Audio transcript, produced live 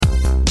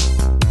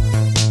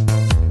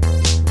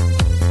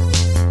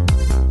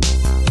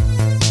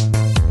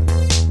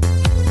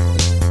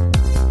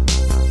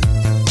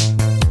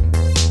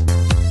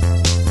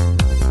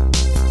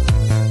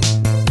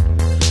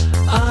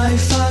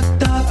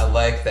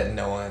that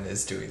no one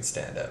is doing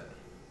stand-up.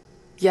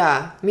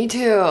 Yeah, me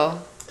too.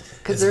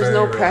 Because there's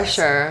no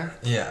pressure.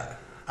 Yeah.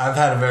 I've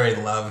had a very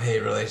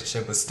love-hate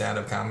relationship with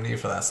stand-up comedy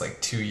for the last,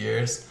 2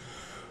 years.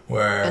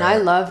 And I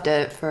loved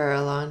it for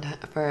a long time,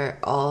 for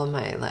all of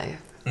my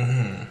life.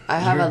 Mm-hmm. I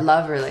have a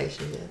love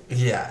relationship.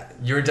 Yeah,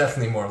 you're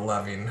definitely more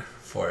loving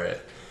for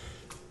it.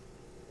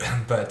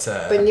 But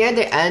near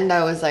the end,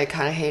 I was,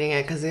 kind of hating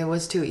it because it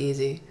was too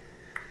easy.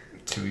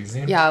 Too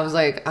easy? Yeah, I was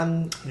like,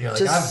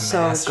 just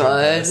so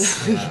good.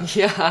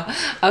 Yeah.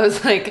 I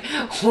was like,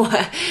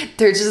 what?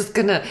 They're just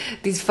gonna,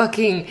 these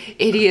fucking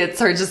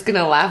idiots are just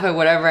gonna laugh at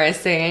whatever I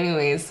say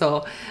anyway,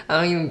 so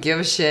I don't even give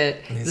a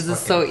shit. This is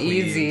so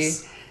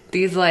easy.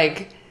 These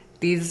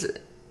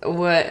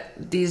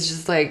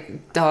just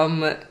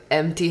dumb,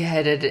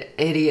 empty-headed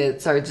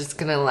idiots are just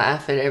gonna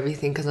laugh at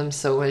everything because I'm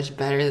so much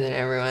better than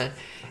everyone.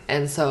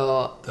 And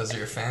so... Those are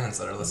your fans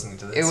that are listening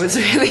to this. It was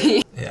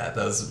really... Yeah,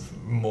 those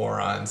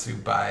morons who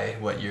buy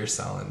what you're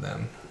selling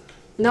them.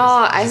 No,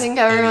 I think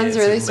everyone's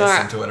really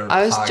smart.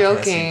 I was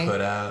joking. You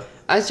put out.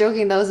 I was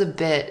joking. That was a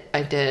bit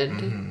I did.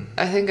 Mm-hmm.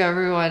 I think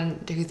everyone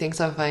who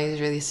thinks I'm funny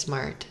is really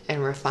smart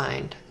and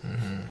refined.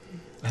 Mm-hmm.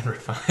 And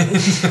refined.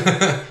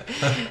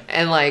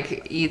 And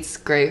eats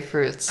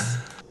grapefruits.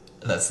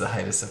 That's the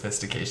height of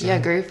sophistication. Yeah,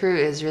 grapefruit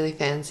is really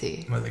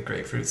fancy. With a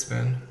grapefruit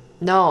spoon?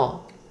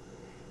 No.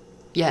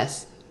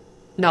 Yes.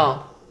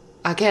 No.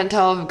 I can't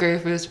tell if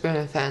grapefruit spoon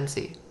is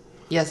fancy.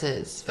 Yes,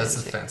 it is. That's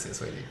the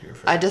fanciest way to eat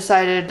grapefruit. I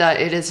decided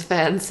that it is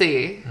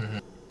fancy. Mm-hmm.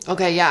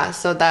 Okay, yeah.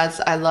 So that's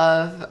I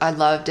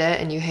loved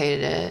it, and you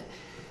hated it.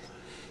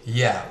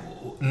 Yeah.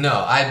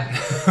 No, I'm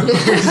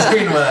just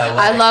doing what I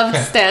like. I loved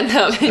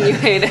stand-up and you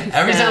hated stand-up.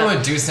 Every time I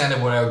would do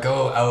stand-up, when I would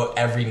go out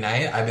every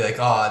night, I'd be like,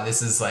 oh,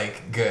 this is,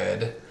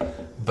 good.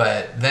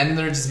 But then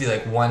there'd just be,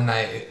 one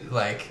night,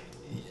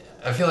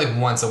 I feel like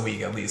once a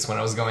week at least, when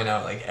I was going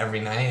out,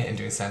 every night and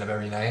doing stand-up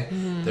every night,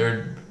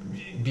 there'd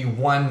be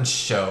one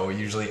show,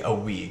 usually a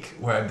week,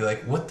 where I'd be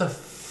like, what the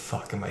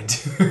fuck am I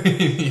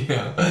doing,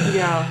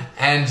 Yeah.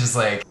 And just,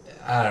 I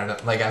don't know,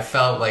 I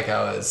felt like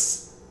I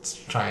was...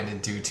 trying to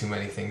do too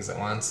many things at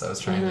once. I was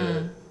trying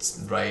to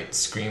write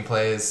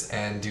screenplays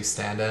and do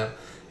stand-up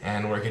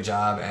and work a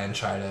job and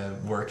try to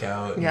work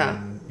out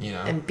and,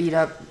 and beat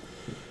up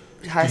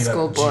high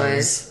school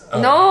boys. Oh,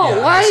 no,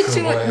 yeah, why did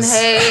you...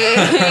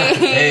 Hey.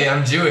 Hey,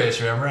 I'm Jewish,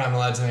 remember? I'm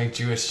allowed to make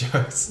Jewish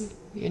jokes.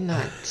 You're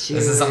not Jewish.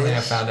 This is something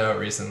I found out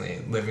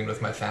recently, living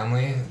with my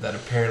family, that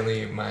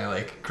apparently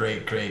my,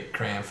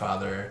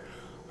 great-great-grandfather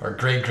or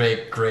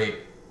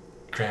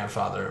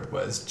great-great-great-grandfather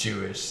was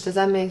Jewish. Does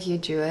that make you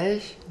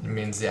Jewish? It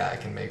means, yeah, I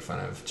can make fun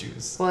of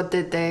Jews. Well,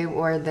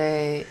 were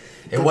they...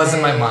 It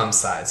wasn't my mom's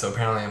side, so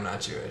apparently I'm not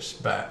Jewish,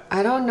 but...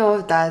 I don't know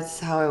if that's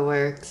how it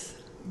works.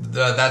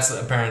 That's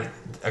apparent.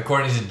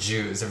 According to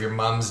Jews, if your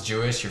mom's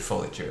Jewish, you're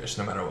fully Jewish,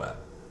 no matter what.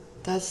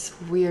 That's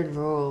a weird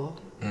rule.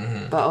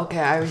 Mm-hmm. But okay,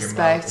 I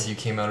respect if you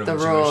came out of the a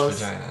rules.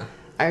 Jewish vagina.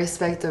 I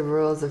respect the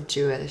rules of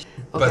Jewish.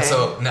 Okay. But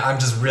so, I'm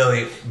just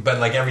really...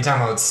 But, every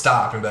time I would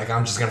stop and be like,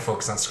 I'm just gonna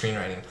focus on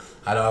screenwriting,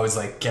 I'd always,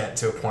 get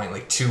to a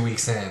point, 2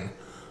 weeks in,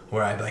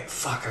 where I'd be like,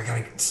 fuck, I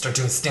gotta start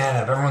doing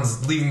stand-up.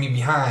 Everyone's leaving me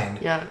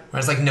behind. Yeah.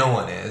 Whereas, no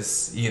one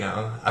is,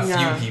 A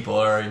few people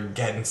are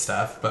getting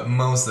stuff, but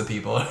most of the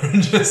people are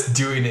just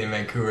doing it in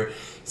Vancouver.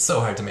 It's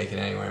so hard to make it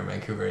anywhere in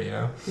Vancouver,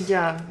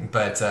 Yeah.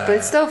 But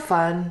it's still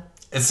fun.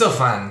 It's still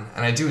fun,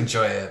 and I do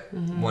enjoy it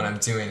when I'm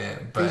doing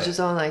it, but... You just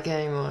don't like it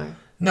anymore.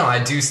 No, I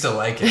do still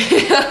like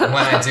it when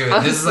I do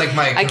it. This is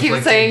my... I keep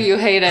saying you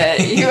hate it.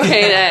 You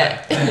hate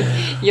it.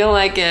 You don't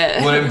like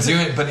it. What I'm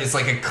doing, but it's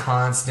a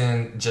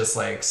constant, just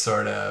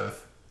sort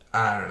of,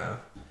 I don't know.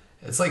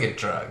 It's like a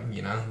drug,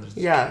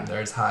 Yeah.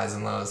 There's highs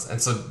and lows, and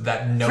so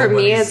that nobody's... For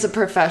me, it's a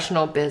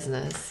professional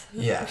business.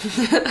 Yeah.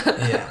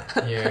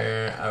 Yeah.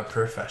 You're a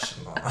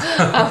professional.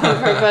 I'm a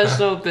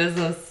professional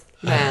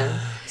businessman.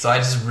 So I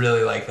just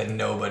really like that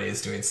nobody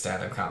is doing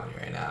stand-up comedy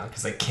right now,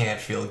 because I can't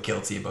feel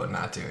guilty about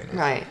not doing it.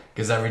 Right.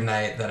 Because every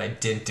night that I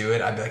didn't do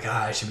it, I'd be like,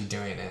 I should be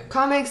doing it.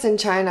 Comics in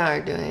China are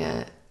doing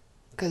it,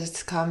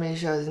 because comedy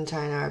shows in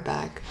China are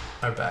back.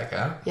 Are back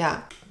up?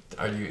 Yeah.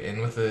 Are you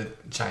in with the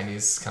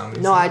Chinese comedy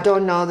scene? No, I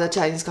don't know the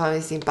Chinese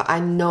comedy scene, but I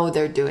know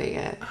they're doing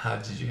it. How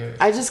did you hear it?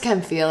 I just can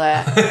feel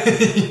it.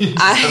 You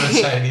just have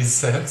a Chinese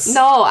sense?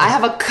 No, I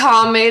have a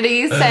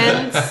comedy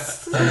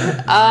sense.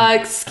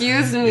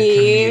 Excuse me.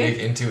 Comedic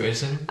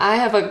intuition? I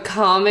have a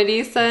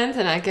comedy sense,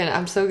 and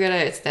I'm so good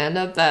at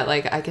stand-up that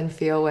I can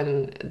feel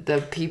when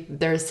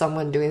there's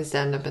someone doing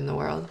stand-up in the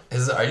world.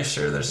 Are you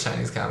sure there's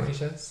Chinese comedy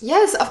shows?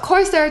 Yes, of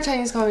course there are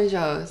Chinese comedy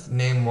shows.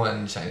 Name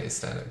one Chinese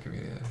stand-up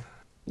comedian.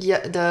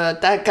 Yeah,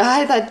 that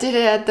guy that did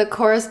it at the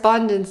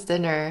correspondence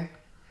dinner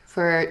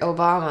for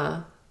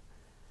Obama.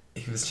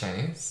 He was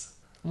Chinese?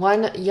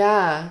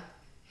 Yeah.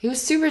 He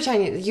was super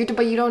Chinese.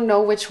 But you don't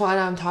know which one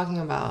I'm talking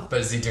about.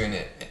 But is he doing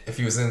it... If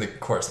he was in the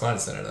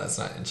correspondence center, that's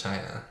not in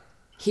China.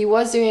 He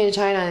was doing it in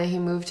China, and he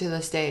moved to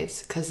the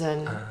States, because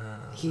then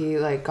he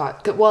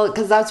got... Well,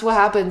 because that's what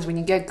happens when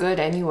you get good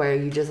anywhere.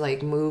 You just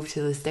move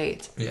to the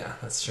States. Yeah,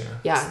 that's true.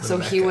 Yeah, so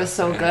he was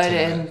so good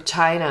in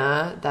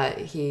China that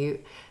he...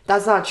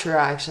 That's not true,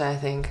 actually, I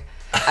think.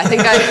 I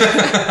think I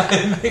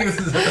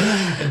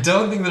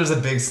don't think there's a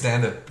big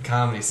stand-up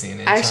comedy scene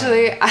in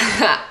actually,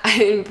 China.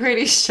 I'm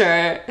pretty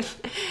sure,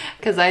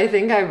 because I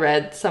think I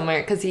read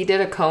somewhere, because he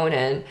did a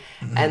Conan,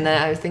 and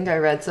then I think I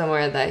read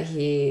somewhere that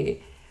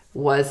he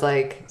was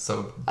like,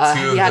 so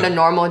he had a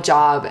normal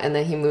job, and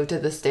then he moved to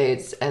the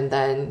States, and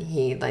then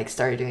he like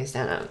started doing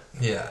stand-up.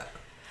 Yeah.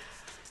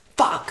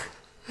 Fuck.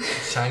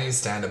 Chinese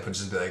stand-up would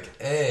just be like,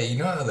 hey, you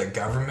know how the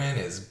government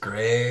is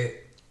great?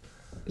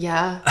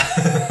 Yeah.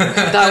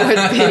 That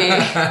would be...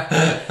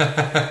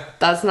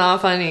 That's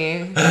not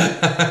funny.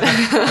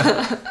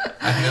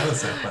 I know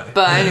it's not funny.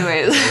 But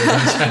anyways.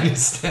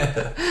 Chinese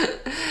stand-up.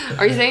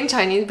 Are you saying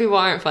Chinese people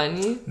aren't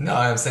funny? No,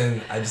 I'm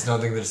saying I just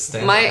don't think there's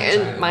stand-up in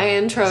China. My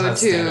intro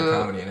there's to...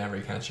 stand-up comedy in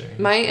every country.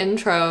 My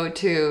intro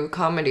to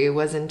comedy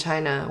was in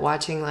China,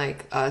 watching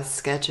like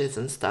sketches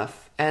and stuff.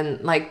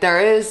 And like there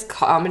is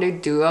comedy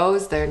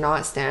duos, they're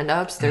not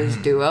stand-ups, there's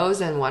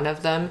duos, and one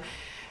of them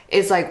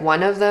is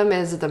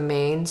the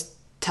main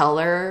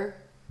teller.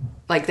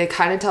 Like they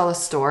kind of tell a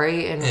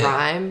story in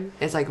rhyme.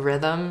 It's like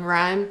rhythm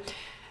rhyme.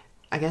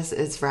 I guess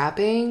it's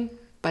rapping,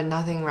 but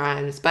nothing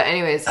rhymes. But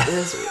anyways,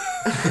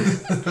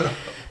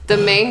 the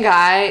main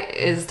guy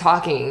is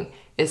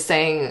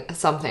saying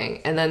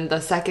something, and then the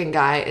second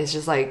guy is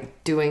just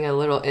like doing a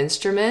little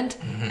instrument,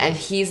 and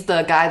he's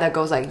the guy that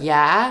goes like,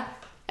 yeah.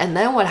 And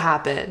then what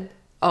happened?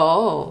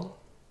 Oh,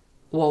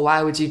 well,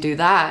 why would you do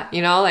that?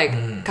 You know,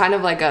 like kind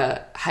of like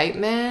a hype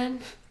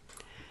man,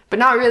 but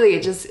not really.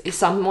 It's just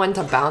someone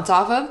to bounce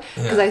off of.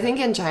 Because I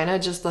think in China,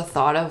 just the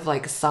thought of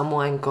like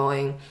someone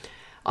going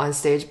on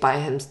stage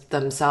by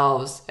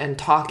themselves and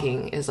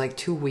talking is like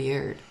too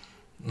weird.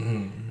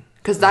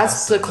 Because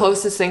that's the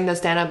closest thing to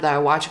stand up that I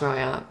watched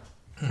growing up.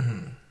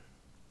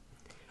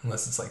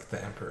 Unless it's like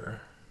the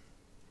emperor.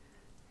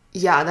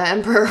 Yeah, the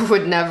emperor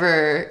would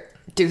never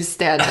do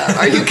stand up.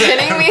 Are you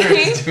kidding me?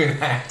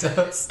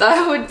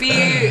 That would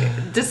be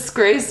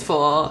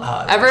disgraceful.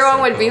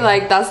 Everyone would be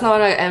like, that's not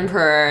an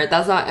emperor.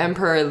 That's not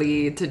Emperor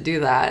Lee to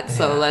do that.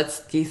 So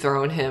let's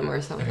dethrone him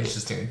or something. He's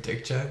just doing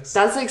dick jokes.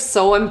 That's like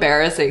so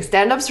embarrassing.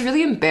 Stand up's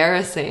really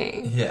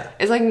embarrassing. Yeah.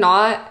 It's like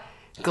not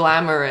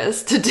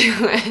glamorous to do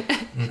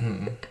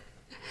it.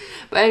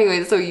 But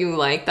anyway, so you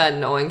like that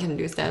no one can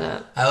do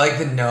stand-up? I like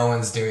that no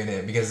one's doing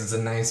it because it's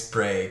a nice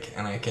break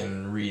and I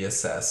can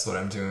reassess what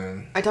I'm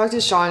doing. I talked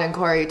to Sean and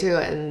Corey too,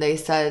 and they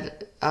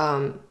said,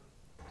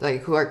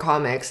 like, who are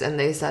comics, and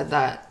they said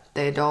that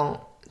they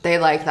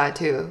like that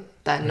too,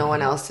 that no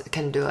one else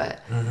can do it.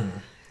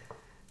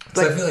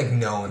 But I feel like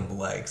no one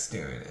likes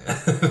doing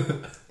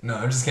it. No,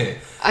 I'm just kidding.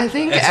 I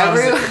think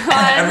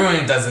everyone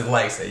who does it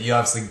likes it. You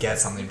obviously get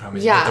something from it.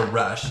 You get the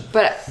rush.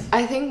 But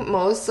I think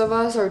most of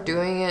us are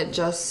doing it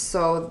just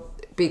so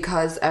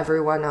because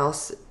everyone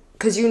else,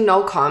 because you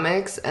know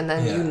comics and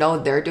then you know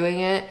they're doing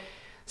it,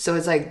 so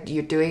it's like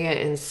you're doing it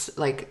in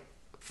like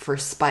for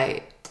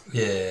spite.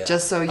 Yeah.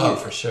 Just so you...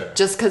 for sure.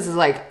 Just because it's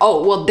like,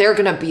 oh, well, they're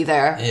going to be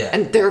there. Yeah.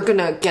 And they're going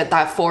to get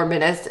that 4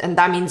 minutes. And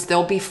that means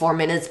they'll be 4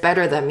 minutes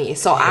better than me.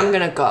 So I'm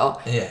going to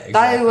go. Yeah, exactly.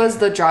 That was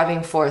the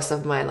driving force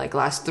of my, like,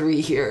 last 3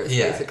 years,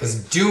 Yeah,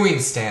 because doing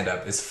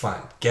stand-up is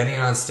fun. Getting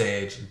on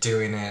stage,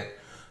 doing it.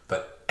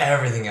 But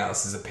everything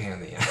else is a pain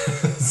in the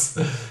ass.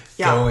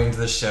 Going to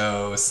the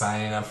show,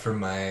 signing up for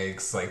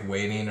mics, like,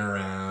 waiting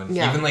around.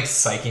 Even, like,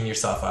 psyching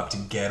yourself up to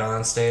get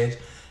on stage.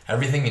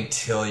 Everything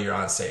until you're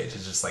on stage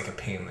is just like a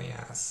pain in the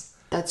ass.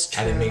 That's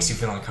true. And it makes you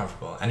feel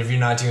uncomfortable. And if you're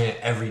not doing it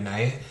every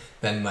night,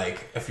 then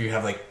like if you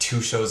have like 2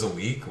 shows a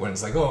week, when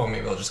it's like, oh,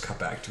 maybe I'll just cut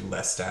back to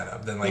less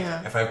stand-up. Then like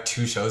if I have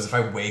 2 shows, if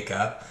I wake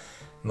up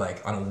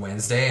like on a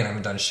Wednesday and I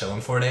haven't done a show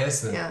in 4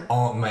 days, then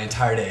all my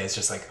entire day is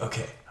just like,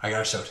 okay, I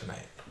got a show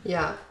tonight.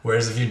 Yeah.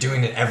 Whereas if you're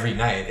doing it every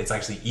night, it's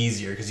actually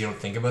easier because you don't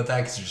think about that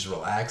because you're just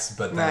relaxed.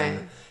 But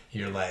then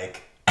you're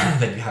like...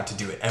 then you have to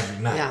do it every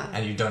night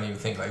and you don't even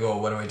think like, oh,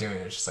 what am I doing?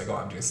 It's just like, oh,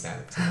 I'm doing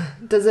stand-up.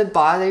 Does it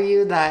bother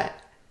you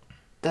that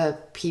the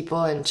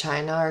people in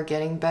China are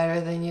getting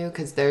better than you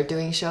because they're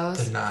doing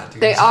shows? They're not doing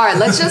They are.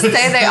 Let's just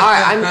say they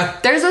are.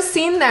 There's a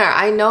scene there.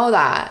 I know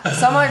that.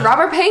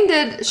 Robert Payne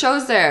did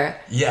shows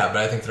there. Yeah, but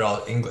I think they're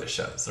all English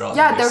shows. They're all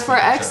they're for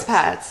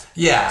expats. Shows.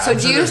 Yeah. So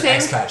do you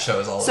think expat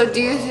shows all over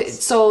the world.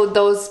 So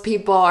those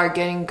people are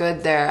getting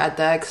good there at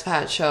the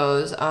expat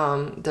shows?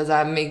 Does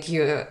that make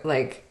you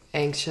like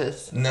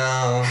anxious?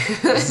 No,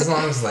 as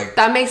long as like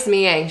that makes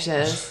me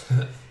anxious.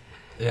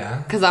 Yeah,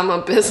 because I'm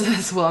a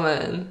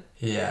businesswoman.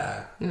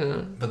 Yeah,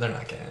 but they're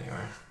not getting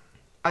anywhere.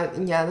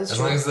 That's true. As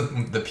long as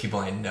the people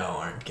I know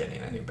aren't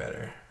getting any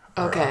better.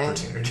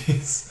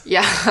 Opportunities.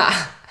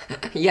 Yeah,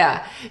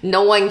 yeah.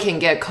 No one can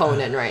get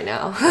Conan right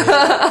now.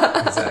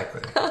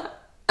 Exactly.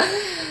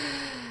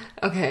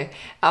 Okay.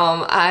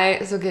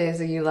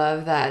 So you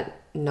love that.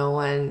 No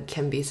one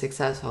can be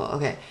successful.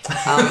 Okay.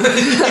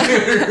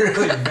 You're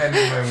really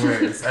bending my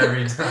words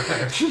every time.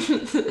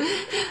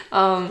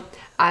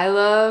 I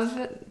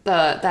love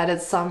that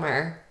it's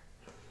summer.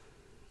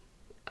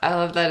 I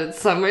love that it's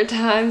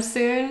summertime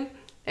soon,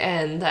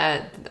 and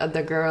that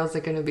the girls are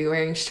going to be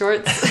wearing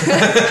shorts,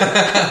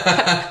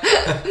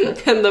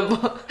 and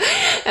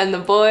And the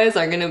boys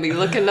are gonna be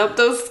looking up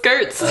those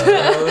skirts.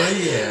 Oh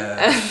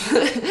yeah.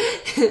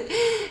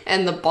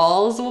 And the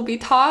balls will be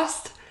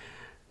tossed.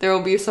 There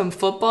will be some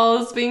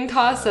footballs being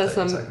tossed. I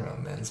thought you were talking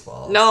about men's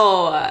balls.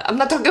 No, I'm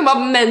not talking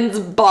about men's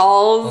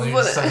balls. Well,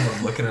 you're just talking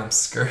about looking up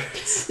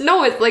skirts.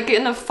 No, it's like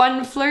in a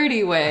fun,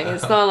 flirty way.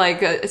 It's not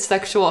like a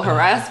sexual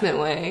harassment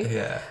way.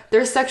 Yeah.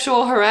 There's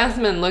sexual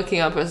harassment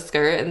looking up a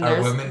skirt, and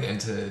Are women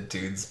into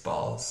dudes'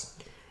 balls?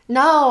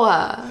 No.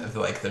 If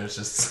like there's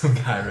just some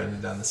guy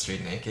running down the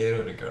street naked,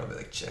 would a girl be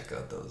like, check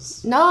out those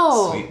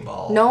sweet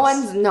balls? No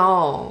one's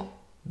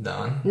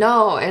None?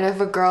 No, and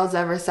if a girl's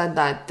ever said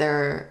that,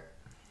 they're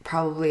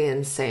probably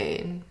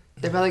insane.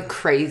 They're probably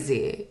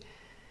crazy.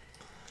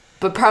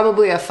 But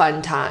probably a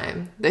fun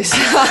time. They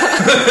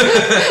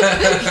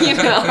you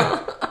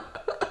know.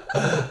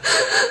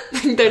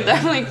 They're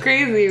definitely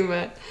crazy,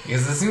 but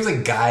because it seems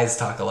like guys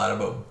talk a lot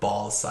about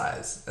ball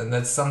size, and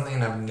that's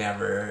something I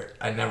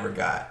never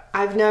got.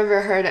 I've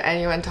never heard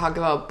anyone talk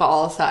about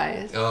ball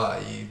size. Oh,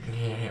 you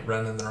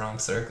run in the wrong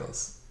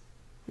circles.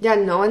 Yeah,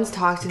 no one's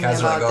talked to me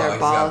about their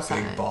ball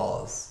size. Big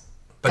balls.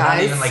 But guys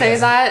not even like say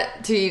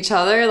that to each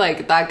other,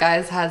 like that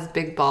guy has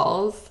big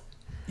balls.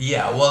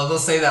 Yeah, well, they'll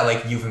say that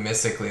like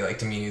euphemistically, like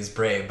to mean he's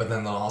brave, but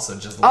then they'll also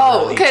just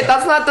doesn't mean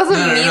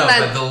that.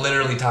 But they'll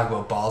literally talk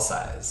about ball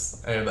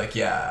size, and they're like,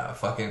 yeah,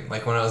 fucking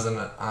like when I was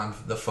on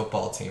the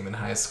football team in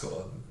high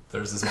school, there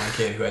was this one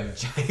kid who had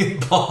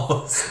giant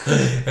balls,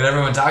 and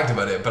everyone talked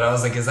about it. But I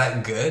was like, is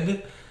that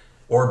good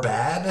or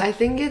bad? I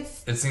think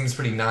it seems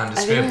pretty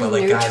nondescript, but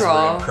like neutral. Guys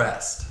were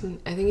impressed.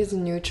 I think it's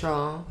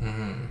neutral.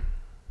 Mm-hmm.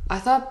 I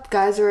thought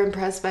guys were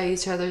impressed by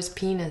each other's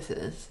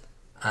penises.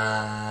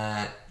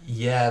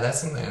 Yeah,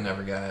 that's something I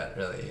never got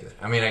really either.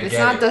 I mean, it's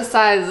not the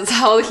size; it's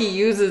how he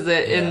uses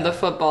it in the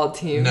football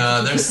team.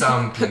 No, there's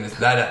some penis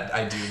that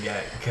I do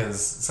get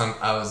because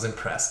I was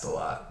impressed a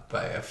lot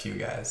by a few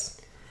guys.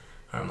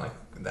 Where I'm like,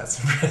 that's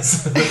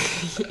impressive.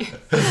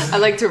 I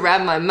like to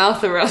wrap my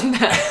mouth around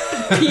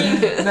that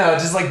penis. No,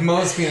 just like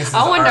most penises.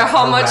 I wonder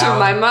how much of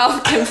my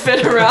mouth can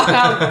fit around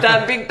how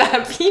that big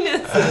that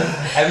penis is.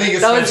 I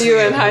think that was you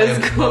in high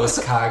school.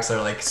 Most cocks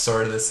are like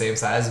sort of the same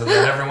size, but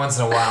then every once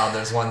in a while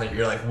there's one that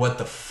you're like, what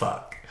the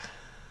fuck?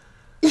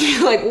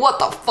 You're like, what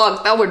the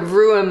fuck? That would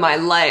ruin my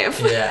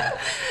life. Yeah.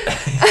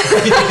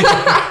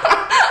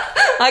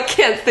 I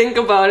can't think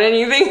about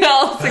anything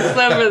else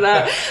except for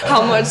that.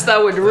 How much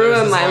that would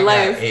ruin my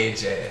life.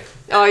 AJ.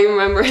 Oh, you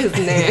remember his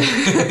name?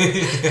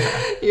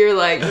 Yeah. You're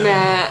like,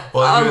 man,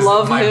 well, I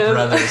love him. My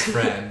brother's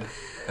friend,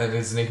 and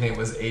his nickname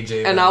was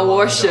AJ. And I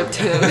worshipped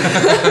him.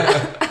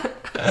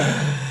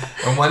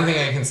 And one thing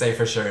I can say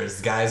for sure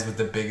is guys with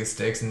the biggest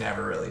dicks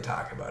never really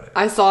talk about it.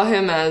 I saw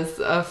him as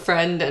a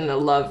friend and a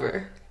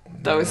lover.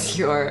 That was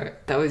your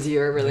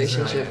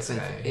relationship He's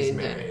really nice with He's AJ.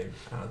 Married.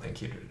 I don't think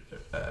he'd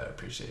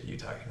appreciate you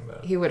talking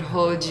about it. He would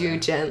hold you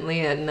gently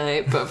at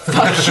night, but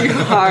fuck you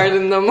hard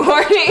in the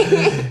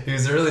morning. He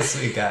was a really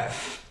sweet guy.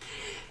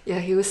 Yeah,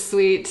 he was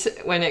sweet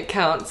when it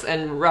counts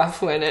and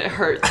rough when it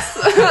hurts.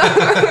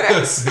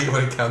 Sweet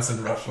when it counts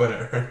and rough when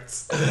it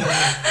hurts.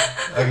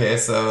 Okay,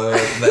 so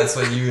that's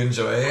what you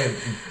enjoy.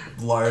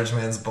 Large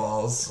men's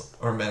balls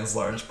or men's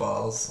large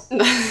balls.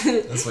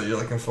 That's what you're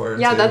looking forward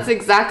to. Yeah, that's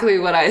exactly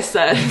what I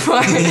said.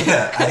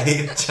 Yeah, I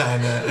hate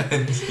China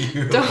and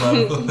you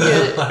don't love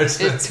get large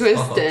it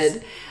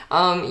twisted.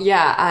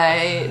 Yeah,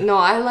 I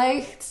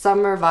like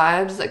summer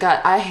vibes.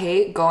 I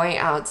hate going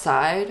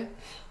outside.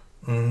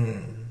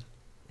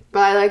 But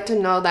I like to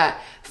know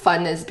that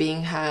fun is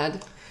being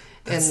had.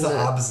 That's the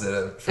opposite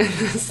of in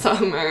the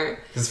summer.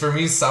 Because for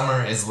me,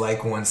 summer is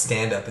like when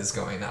stand-up is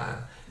going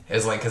on.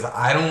 It's like, because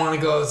I don't want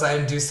to go outside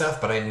and do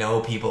stuff, but I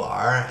know people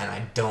are, and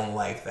I don't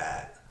like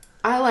that.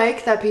 I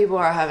like that people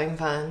are having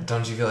fun.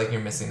 Don't you feel like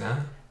you're missing out?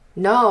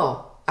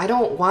 No, I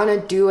don't want to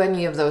do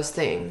any of those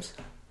things.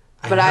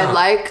 But I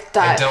like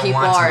that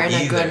people are in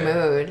a good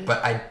mood.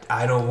 But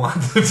I don't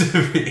want them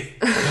to be.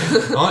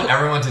 I want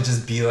everyone to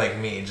just be like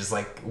me, just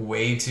like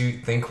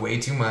think way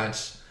too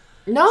much.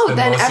 No, spend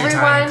then most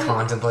everyone of your time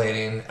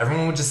contemplating.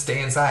 Everyone would just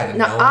stay inside.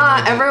 And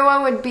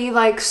everyone would be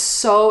like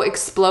so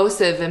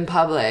explosive in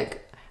public.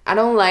 I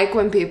don't like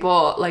when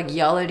people like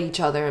yell at each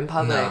other in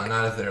public. No,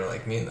 not if they're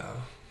like me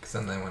though, because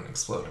then they wouldn't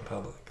explode in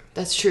public.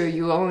 That's true.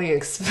 You only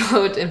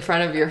explode in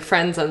front of your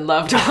friends and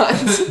loved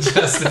ones.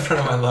 Just in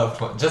front of my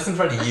loved one. Just in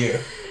front of you.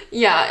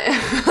 Yeah.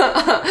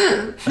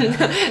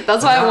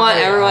 That's why I want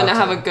everyone to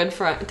have a good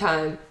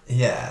time.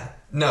 Yeah.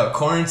 No,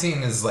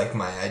 quarantine is like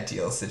my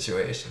ideal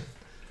situation.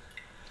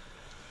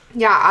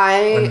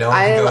 Yeah, when no one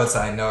can go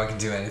outside, no one can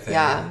do anything.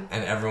 Yeah.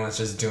 And everyone's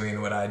just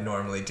doing what I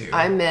normally do.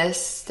 I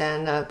miss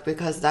stand-up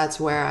because that's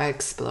where I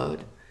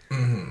explode.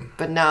 Mm-hmm.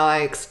 But now I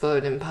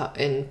explode in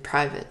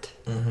private.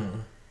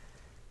 Mm-hmm.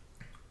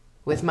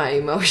 With my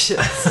emotions.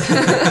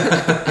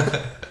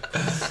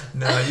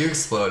 No, you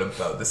explode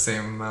about the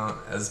same amount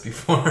as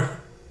before.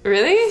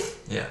 Really?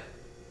 Yeah.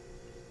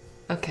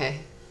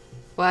 Okay.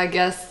 Well, I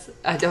guess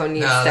I don't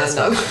need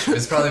stand-up.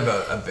 It's probably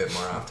about a bit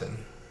more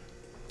often.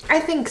 I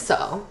think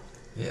so.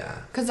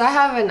 Yeah. Because I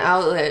have an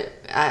outlet.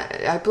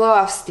 I blow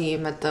off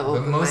steam at the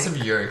open mic. But most of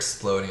your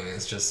exploding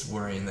is just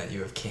worrying that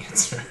you have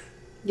cancer.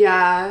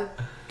 Yeah.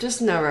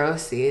 Just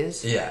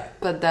neuroses. Yeah.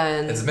 But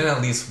then... It's been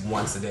at least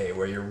once a day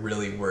where you're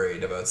really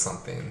worried about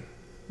something.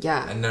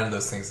 Yeah. And none of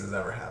those things has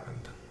ever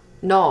happened.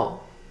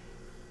 No.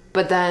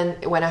 But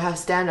then when I have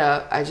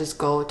stand-up, I just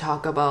go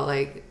talk about,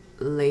 like,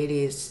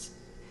 ladies.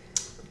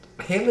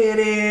 Hey,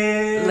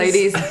 ladies!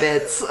 Ladies'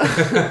 bits.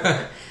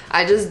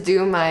 I just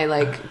do my,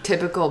 like,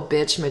 typical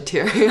bitch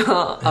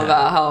material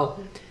about how...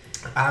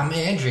 I'm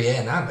Andrea,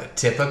 and I'm a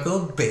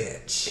typical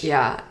bitch.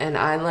 Yeah, and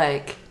I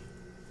like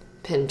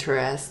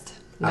Pinterest.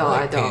 No,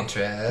 I don't.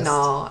 Pinterest.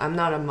 No, I'm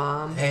not a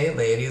mom. Hey,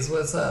 ladies,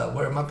 what's up?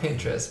 Where are my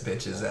Pinterest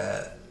bitches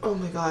at? Oh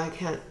my god, I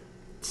can't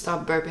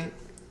stop burping.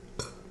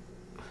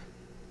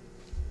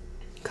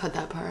 Cut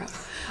that part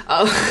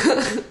out.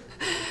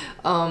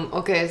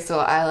 Okay, so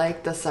I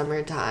like the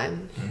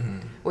summertime. Mm-hmm.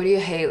 What do you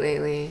hate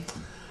lately?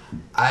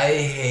 I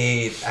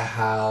hate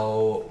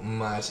how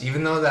much,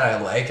 even though that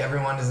I like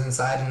everyone is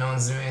inside and no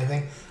one's doing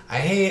anything, I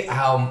hate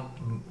how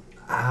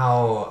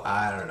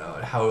I don't know,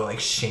 how like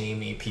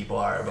shamey people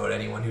are about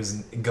anyone who's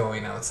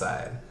going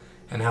outside.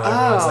 And how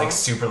everyone's like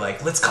super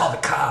like, let's call the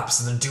cops,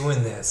 they're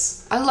doing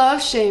this. I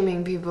love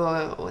shaming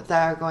people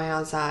that are going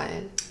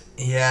outside.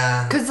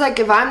 Yeah. Because, like,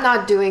 if I'm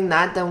not doing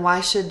that, then why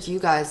should you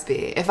guys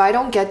be? If I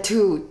don't get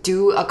to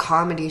do a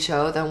comedy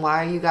show, then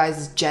why are you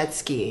guys jet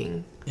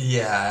skiing?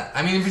 Yeah.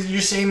 I mean, if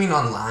you're shaming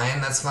online,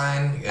 that's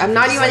fine. I'm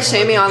not even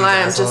shaming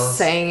online, I'm just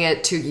saying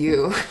it to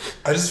you.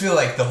 I just feel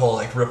like the whole,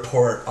 like,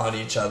 report on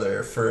each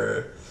other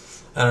for...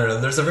 I don't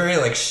know, there's a very,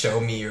 like, show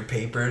me your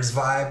papers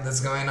vibe that's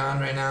going on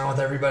right now with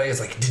everybody. It's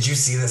like, did you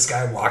see this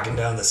guy walking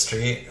down the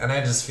street? And I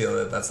just feel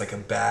that that's, like, a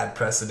bad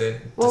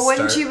precedent. Well,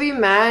 wouldn't you be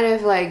mad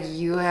if, like,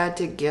 you had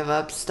to give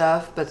up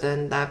stuff, but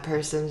then that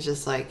person's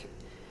just, like,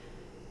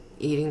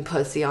 eating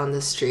pussy on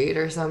the street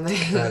or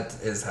something? That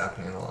is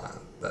happening a lot.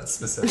 That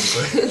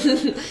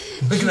specifically.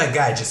 Look at that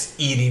guy just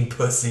eating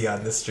pussy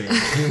on the street.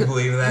 Can you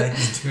believe that?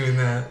 He's doing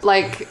that.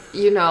 Like,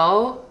 you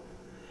know...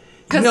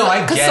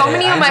 Because so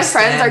many of my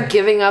friends are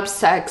giving up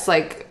sex.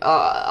 Like,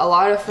 a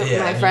lot of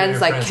my friends,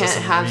 like,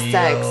 can't have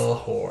sex.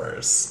 Real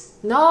whores.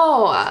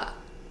 No.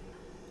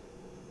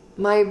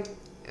 My...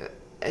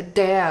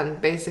 Dan,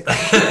 basically.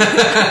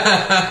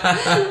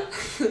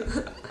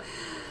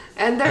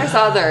 And there's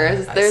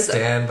others. There's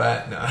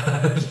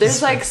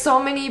There's, like,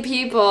 so many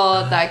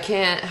people that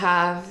can't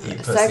have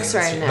sex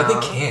right now. But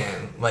they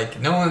can.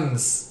 Like, no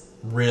one's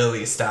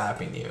really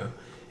stopping you.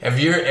 If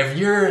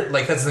you're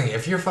like, that's the thing,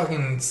 if you're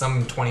fucking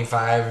some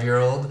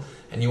 25-year-old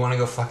and you want to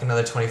go fuck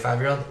another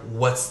 25-year-old,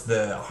 what's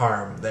the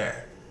harm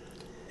there?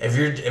 If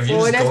you're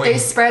what if they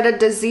spread a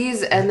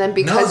disease and then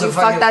because you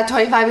fucked that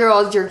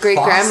 25-year-old, your great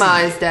grandma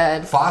is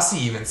dead? Fauci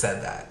even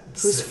said that.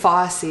 Who's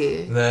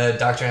Fauci? The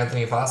Dr.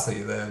 Anthony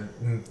Fauci,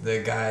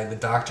 the guy, the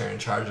doctor in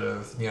charge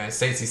of the United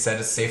States. He said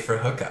it's safe for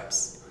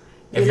hookups.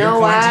 If you're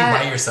quarantined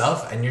by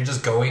yourself and you're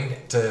just going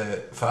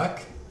to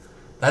fuck,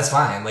 that's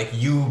fine. Like,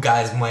 you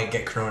guys might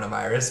get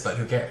coronavirus, but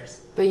who cares?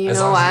 But you as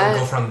know long what? As you don't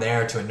go from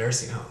there to a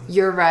nursing home.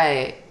 You're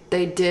right.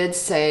 They did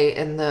say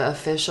in the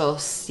official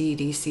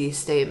CDC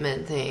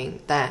statement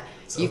thing that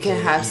you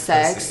can have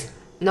sex. Pussy.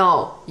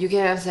 No, you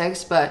can have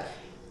sex, but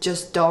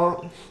just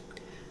don't,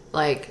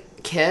 like,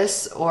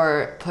 kiss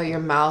or put your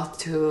mouth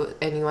to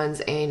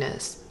anyone's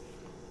anus.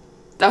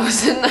 That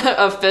was in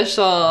the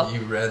official...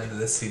 You read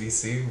the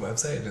CDC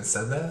website and it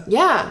said that?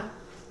 Yeah.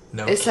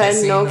 No it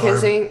said no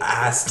kissing.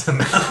 Ass to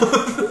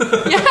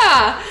mouth.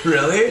 Yeah.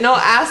 Really? No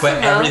ass to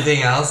mouth. But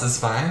everything else is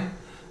fine?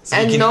 So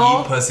and you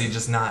can eat pussy,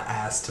 just not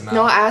ass to mouth.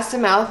 No ass to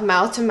mouth,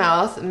 mouth to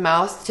mouth,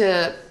 mouth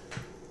to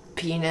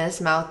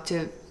penis, mouth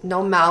to...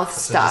 No mouth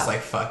so stuff. Just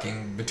like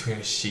fucking between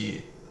a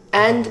sheet.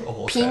 And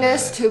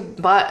penis to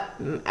butt,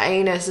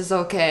 anus is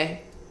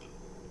okay.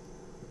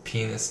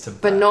 Penis to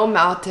butt. But no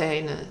mouth to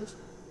anus.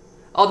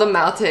 All the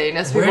mouth to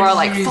anus people are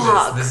like,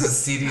 fuck. This is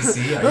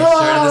CDC? Are you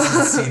sure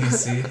this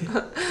is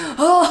CDC?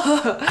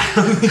 I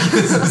don't think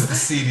this was the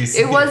CDC.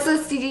 It was the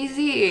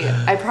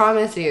CDC. I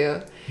promise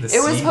you.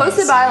 It was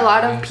posted by a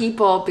lot of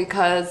people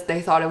because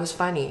they thought it was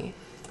funny.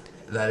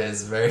 That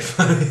is very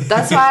funny.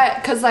 That's why,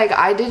 because, like,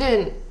 I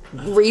didn't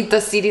read the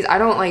CDC. I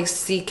don't, like,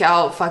 seek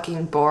out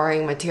fucking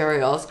boring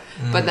materials.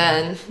 But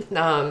then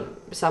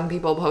some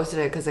people posted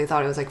it because they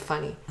thought it was, like,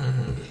 funny.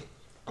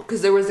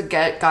 Because there was a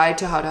guide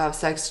to how to have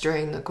sex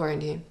during the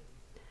quarantine.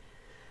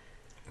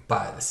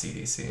 By the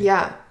CDC.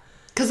 Yeah.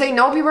 Because they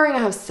know people are going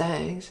to have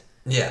sex.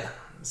 Yeah.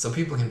 So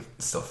people can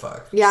still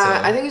fuck.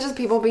 Yeah, so. I think it's just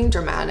people being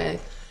dramatic.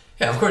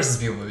 Yeah, of course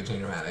it's people being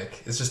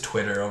dramatic. It's just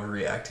Twitter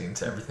overreacting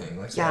to everything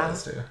like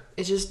Swallows do.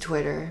 It's just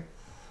Twitter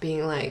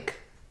being like,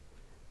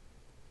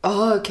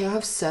 oh, I can't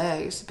have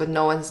sex, but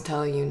no one's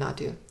telling you not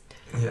to.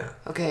 Yeah.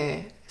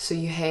 Okay, so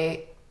you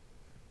hate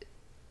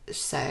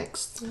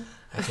sex.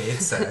 I hate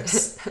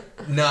sex.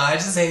 No, I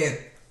just hate...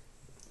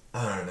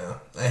 I don't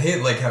know. I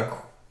hate, like,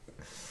 how...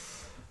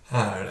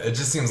 I don't know. It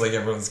just seems like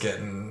everyone's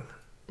getting...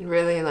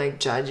 Really, like,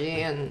 judgy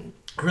and...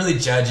 really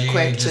judgy.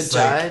 Quick just to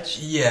judge.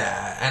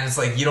 Yeah, and it's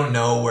like you don't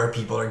know where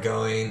people are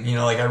going. You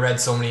know, like I read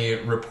so many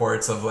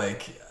reports of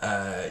like,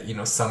 you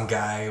know, some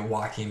guy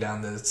walking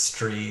down the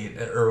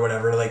street or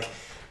whatever, like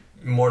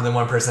more than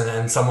one person,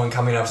 and someone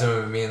coming up to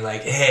him and being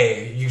like,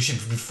 "Hey, you should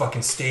be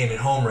fucking staying at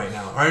home right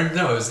now." Or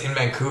no, it was in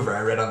Vancouver.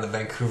 I read on the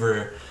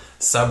Vancouver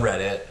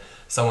subreddit.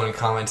 Someone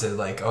commented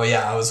like, "Oh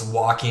yeah, I was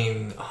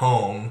walking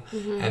home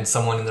and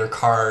someone in their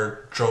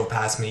car drove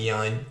past me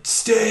yelling,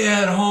 'Stay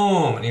at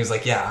home!'" And he was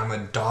like, "Yeah, I'm a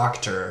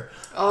doctor.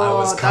 I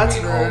was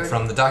coming home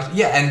from the doctor."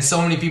 Yeah, and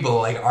so many people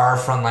like are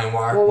frontline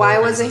workers. Well, why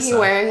wasn't he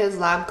wearing his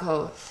lab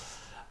coat?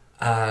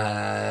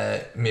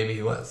 Maybe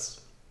he was.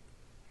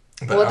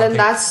 But well, then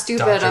that's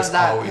stupid of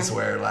that. Always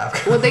wear lab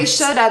coats. Well, they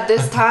should at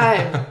this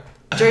time.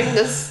 During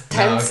this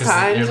tense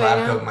time. Your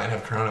lab coat might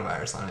have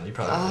coronavirus on it. You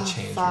probably have to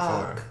change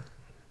before.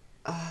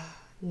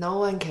 No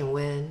one can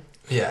win.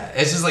 Yeah,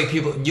 it's just like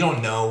people, you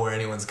don't know where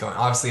anyone's going.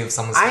 Obviously, if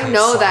someone's I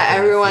know that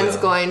everyone's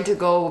going to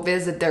go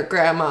visit their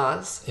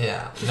grandmas.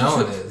 Yeah, no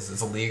one is.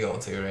 It's illegal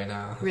to right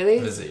now.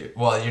 Really?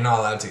 Well, you're not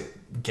allowed to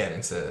get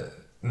into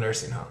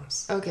nursing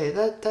homes. Okay,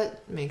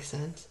 that makes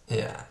sense.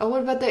 Yeah. Oh,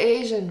 what about the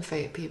Asian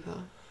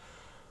people?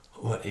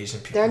 What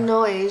Asian people? There are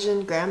no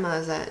Asian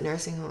grandmas at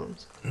nursing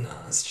homes. No,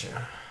 that's true.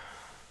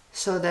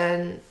 So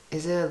then,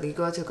 is it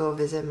illegal to go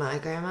visit my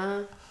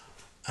grandma?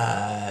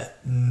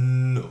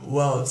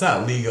 Well, it's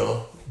not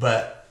legal,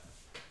 but...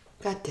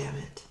 God damn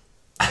it.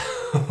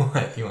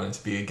 What, you want it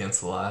to be against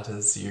the law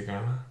to see your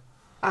grandma?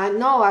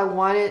 No, I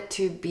want it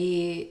to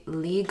be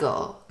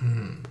legal.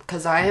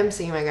 Because I am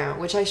seeing my grandma,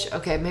 which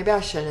okay, maybe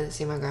I shouldn't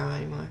see my grandma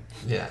anymore.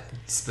 Yeah,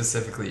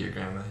 specifically your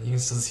grandma. You can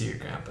still see your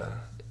grandpa.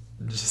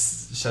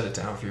 Just shut it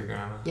down for your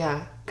grandma.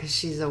 Yeah, because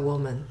she's a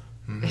woman.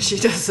 And she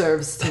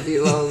deserves to be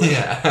lonely.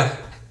 Yeah.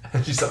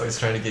 She's always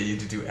trying to get you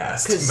to do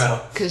ass to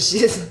mouth. Because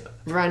she's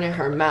running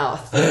her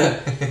mouth.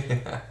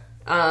 Yeah.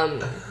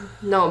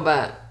 No,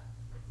 but...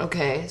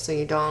 Okay, so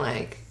you don't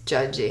like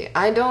judgy.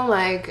 I don't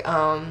like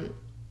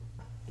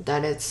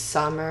that it's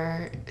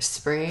springtime.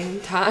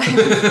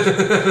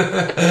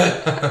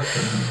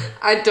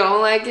 I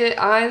don't like it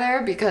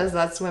either because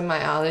that's when my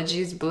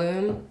allergies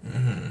bloom.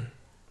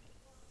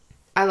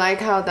 I like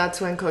how that's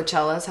when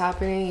Coachella's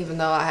happening, even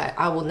though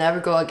I will never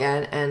go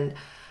again, and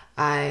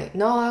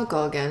I'll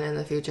go again in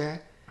the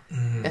future.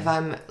 If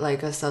I'm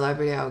like a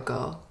celebrity, I'll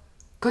go.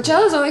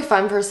 Coachella's only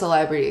fun for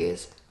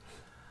celebrities.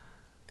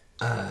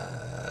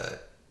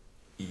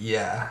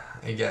 Yeah,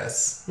 I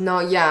guess. No,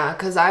 yeah,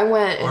 because I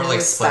went and or it like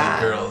was slutty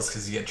bad. girls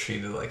because you get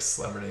treated like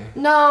celebrity.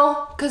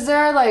 No, because there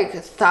are like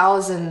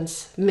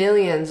thousands,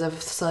 millions of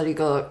slutty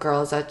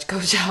girls at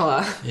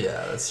Coachella.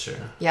 Yeah, that's true.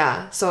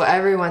 Yeah, so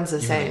everyone's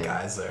the same. The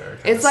guys there.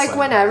 It's like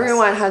when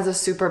everyone has a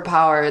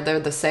superpower, they're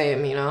the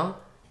same, you know?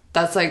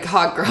 That's like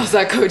hot girls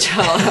at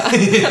Coachella.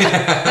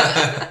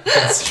 Yeah,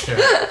 that's true.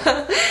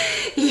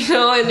 You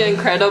know, in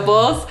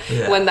Incredibles,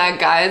 when that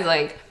guy's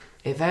like,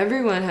 if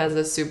everyone has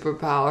a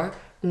superpower,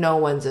 no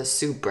one's a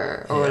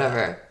super or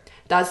whatever.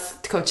 That's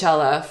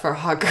Coachella for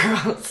hot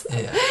girls.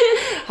 Yeah.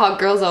 Hot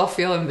girls all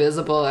feel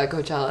invisible at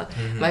Coachella.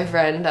 My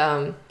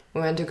friend, we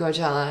went to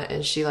Coachella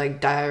and she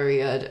like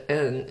diarrheaed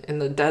in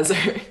the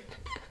desert.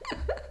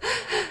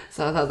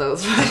 So I thought that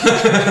was funny.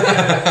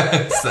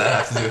 Does that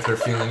have to do with her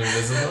feeling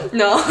invisible?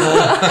 No.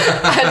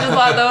 I just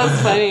thought that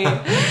was funny.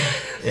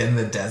 In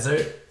the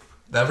desert?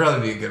 That'd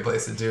probably be a good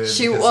place to do it.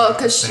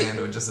 Because sand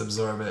would just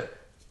absorb it.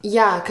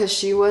 Yeah, because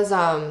she was,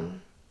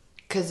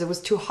 because it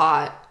was too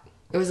hot.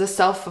 It was a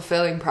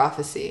self-fulfilling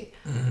prophecy.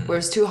 Where it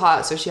was too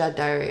hot, so she had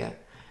diarrhea.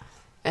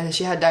 And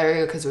she had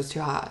diarrhea because it was too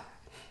hot.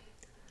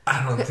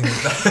 I don't think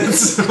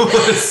that's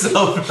what a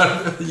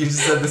self-prophecy. You just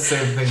said the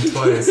same thing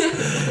twice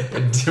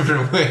in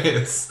different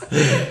ways.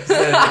 You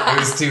said it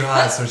was too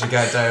hot, so she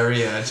got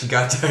diarrhea. And she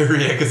got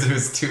diarrhea because it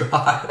was too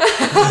hot.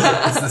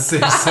 It's the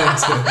same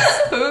sentence.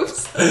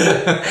 Oops.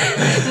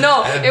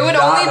 No, it would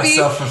only be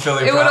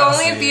self-fulfilling it prophecy. would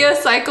only be a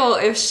cycle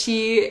if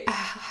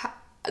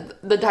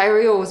the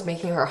diarrhea was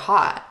making her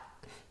hot.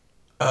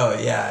 Oh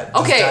yeah.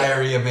 Does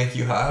diarrhea make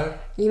you hot?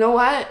 You know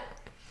what?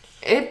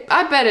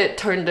 I bet it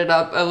turned it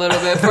up a little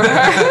bit for her.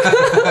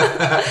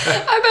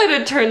 I bet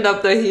it turned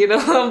up the heat a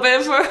little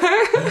bit for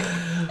her.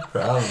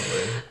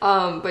 Probably.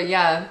 But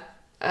yeah,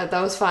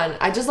 that was fun.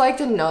 I just like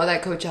to know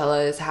that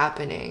Coachella is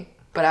happening,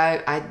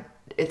 but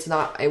it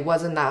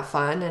wasn't that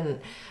fun,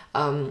 and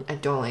I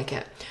don't like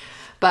it.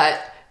 But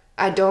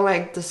I don't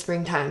like the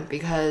springtime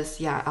because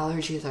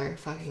allergies are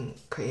fucking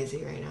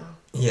crazy right now.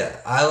 Yeah,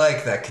 I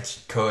like that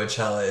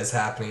Coachella is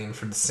happening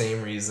for the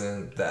same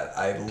reason that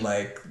I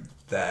like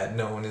that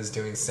no one is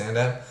doing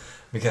stand-up,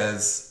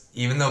 because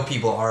even though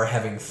people are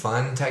having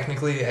fun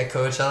technically at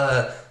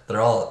Coachella,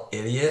 they're all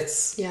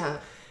idiots. Yeah.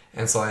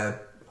 And so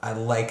I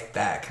like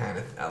that kind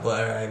of...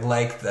 I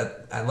like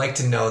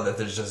to know that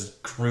there's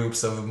just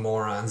groups of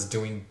morons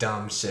doing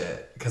dumb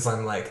shit, because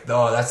I'm like,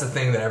 oh, that's the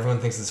thing that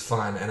everyone thinks is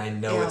fun, and I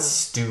know it's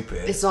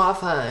stupid. It's not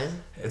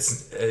fun.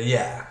 It's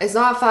It's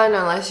not fun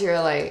unless you're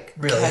like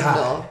really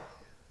Kendall high.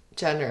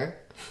 Jenner.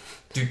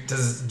 Do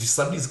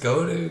celebrities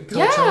go to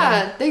Coachella?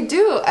 Yeah, they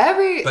do.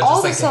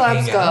 All the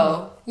celebs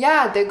go.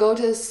 Yeah, they go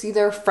to see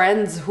their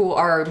friends who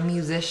are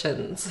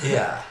musicians.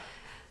 Yeah.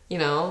 You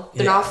know,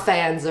 they're not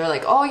fans. They're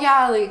like, oh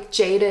yeah, like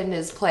Jaden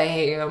is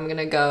playing. I'm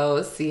gonna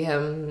go see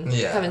him.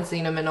 Yeah. Haven't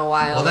seen him in a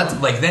while. Well, that's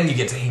like then you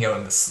get to hang out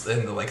in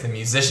the like the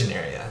musician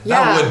area. Yeah.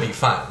 That would be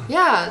fun.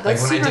 Yeah, that's like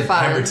when super I did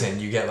fun. Pemberton,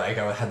 you get like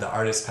I had the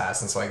artist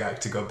pass, and so I got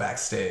to go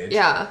backstage.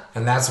 Yeah.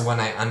 And that's when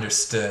I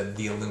understood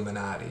the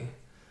Illuminati.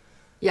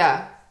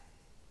 Yeah.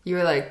 You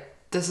were like,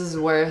 this is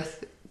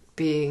worth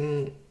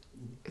being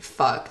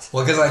fucked.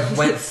 Well, because I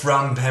went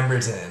from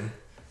Pemberton.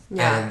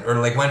 Yeah. Or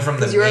like went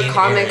from the main you were a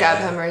comic area. at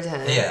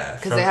Pemberton. Yeah.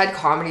 Because they had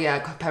comedy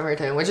at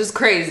Pemberton, which is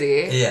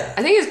crazy. Yeah.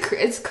 I think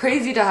it's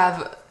crazy to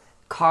have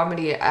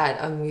comedy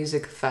at a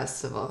music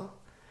festival.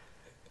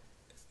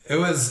 It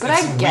was. But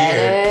it's I get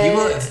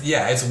weird. it.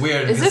 It's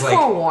weird. Is it like,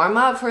 for a warm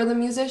up for the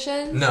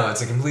musician? No,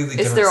 it's a completely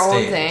it's different their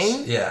stage. own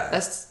thing? Yeah.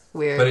 That's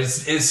weird. But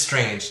it's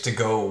strange to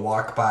go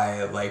walk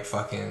by like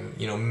fucking,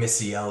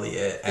 Missy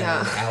Elliott and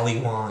then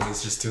Ali Wong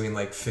is just doing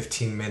like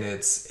 15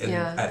 minutes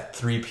at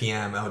 3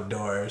 p.m.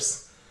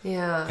 outdoors.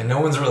 Yeah. And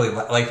no one's really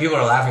like people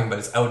are laughing, but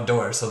it's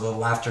outdoors, so the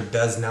laughter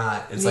does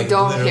not. It's you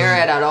don't hear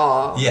it at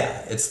all.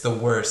 Yeah, it's the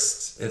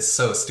worst. It's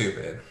so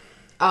stupid.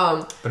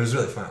 But it was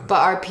really fun.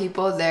 But are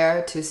people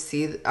there to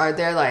see? Are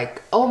they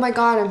like, oh my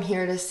god, I'm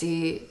here to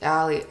see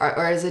Ali,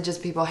 or is it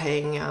just people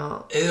hanging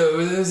out?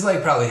 It was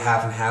like probably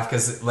half and half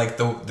because like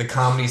the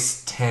comedy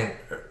tent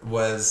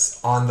was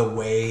on the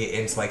way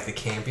into like the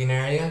camping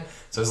area,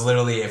 so it's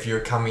literally if you're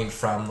coming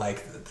from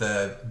like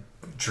the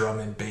drum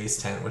and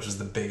bass tent, which was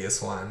the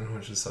biggest one,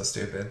 which is so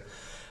stupid,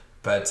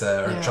 but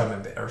drum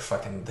and or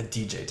fucking the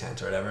DJ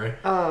tent or whatever.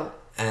 Oh.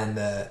 And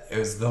it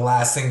was the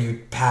last thing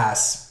you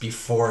pass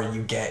before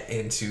you get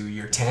into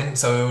your tent.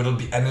 So it'll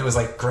be, and it was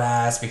like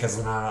grass because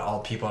not all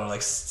people are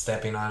like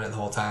stepping on it the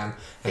whole time,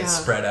 and it's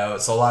spread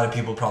out. So a lot of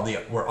people probably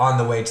were on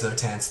the way to their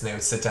tents and they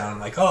would sit down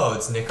and like, oh,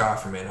 it's Nick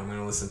Offerman. I'm going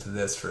to listen to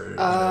this for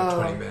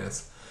 20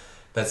 minutes.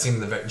 That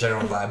seemed the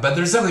general vibe. But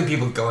there's definitely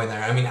people going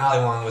there. I mean, Ali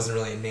Wong wasn't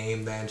really a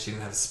name then. She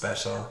didn't have a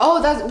special.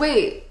 Oh,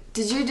 wait.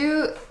 Did you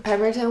do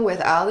Pemberton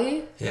with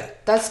Ali? Yeah.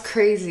 That's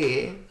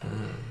crazy. Oh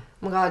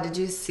my god, did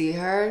you see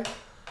her?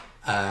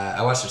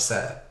 I watched her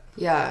set.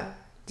 Yeah.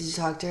 Did you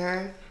talk to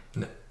her?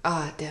 No.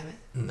 Ah, damn it.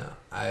 No.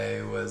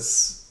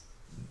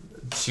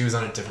 She was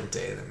on a different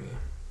day than me.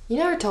 You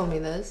never told me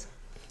this.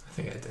 I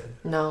think I did.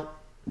 No.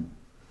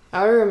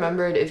 I would have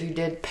remembered if you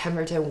did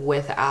Pemberton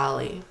with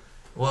Ali.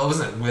 Well, it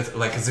wasn't with,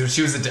 like, cause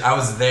I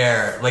was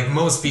there, like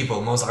most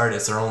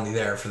artists are only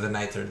there for the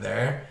night they're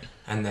there,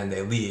 and then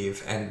they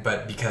leave,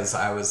 but because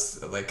I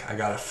was, like, I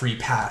got a free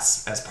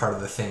pass as part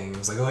of the thing, it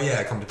was like, oh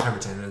yeah, come to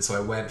Pemberton, and so I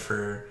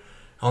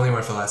only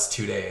went for the last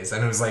 2 days,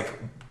 and it was, like,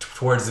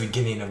 towards the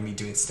beginning of me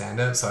doing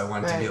stand-up, so I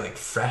wanted to be, like,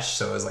 fresh,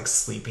 so I was, like,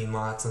 sleeping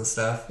lots and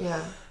stuff.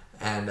 Yeah.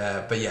 And,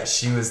 but yeah,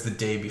 she was the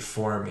day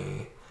before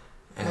me,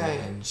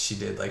 and she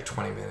did, like,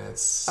 20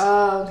 minutes.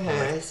 Oh, okay,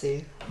 like, I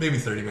see. Maybe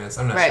 30 minutes,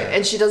 I'm not sure. Right,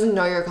 and she doesn't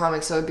know you're a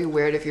comic, so it'd be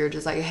weird if you were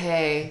just like,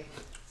 hey.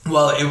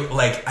 Well, it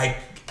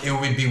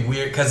would be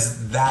weird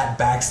because that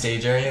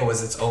backstage area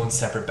was its own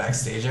separate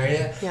backstage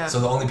area. Yeah. So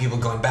the only people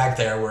going back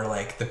there were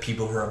like the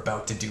people who are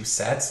about to do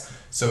sets.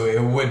 So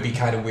it would be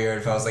kind of weird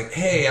if I was like,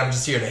 hey, I'm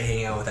just here to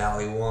hang out with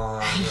Ali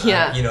Wong.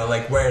 Yeah.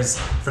 Like whereas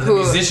for the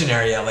musician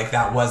area, like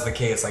that was the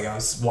case. Like I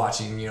was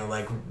watching,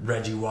 like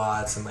Reggie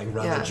Watts and like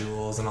Run the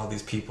Jewels and all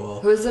these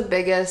people. Who's the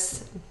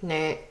biggest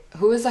name?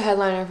 Who was the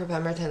headliner for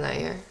Pemberton that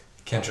year?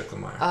 Kendrick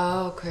Lamar.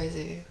 Oh,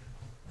 crazy.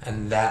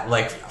 And that,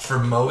 like, for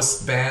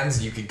most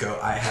bands, you could go,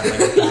 I had, like,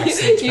 a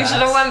backstage You should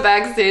have went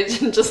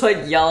backstage and just,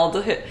 like,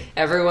 yelled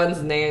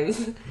everyone's names.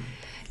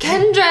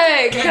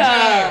 Kendrick!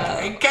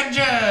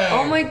 Kendrick!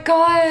 Oh, my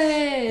God!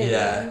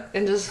 Yeah.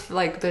 And just,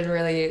 like, been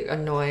really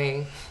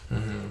annoying.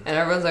 Mm-hmm. And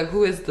everyone's like,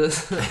 who is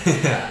this?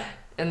 Yeah.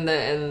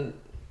 And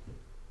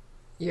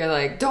you're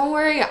like, don't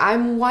worry,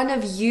 I'm one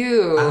of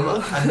you.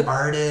 I'm an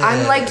artist.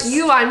 I'm like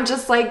you. I'm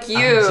just like you.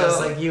 I'm just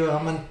like you.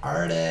 I'm an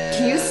artist.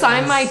 Can you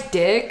sign my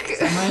dick?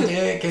 Sign my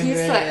dick.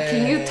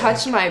 Can you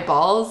touch my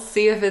balls?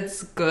 See if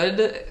it's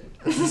good.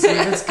 See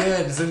if it's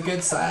good. Is it a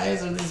good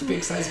size? Are these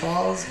big size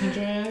balls,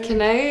 Kendrick?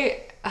 Can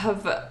I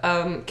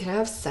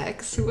have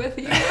sex with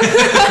you?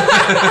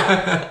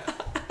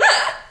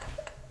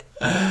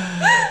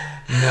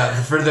 No,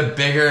 for the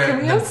bigger,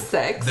 Can we have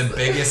sex? The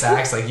biggest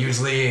acts, like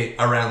usually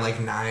around like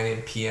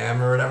 9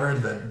 p.m. or whatever,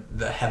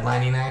 the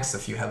headlining acts, the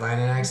few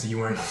headlining acts,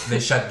 they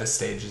shut the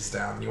stages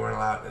down. You weren't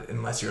allowed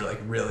unless you were like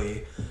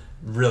really,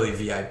 really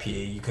VIP.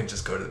 You couldn't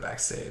just go to the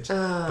backstage.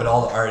 But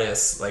all the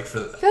artists, like for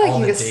I feel like all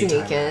you the could daytime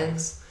sneak in.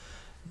 acts.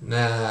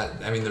 Nah,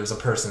 I mean there was a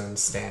person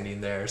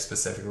standing there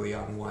specifically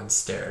on one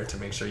stair to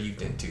make sure you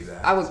didn't do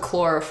that. I would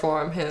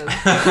chloroform him.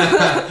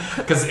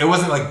 Because it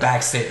wasn't like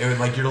backstage. It was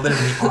like you're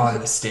literally on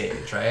the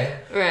stage, right?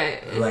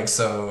 Right. Like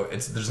so,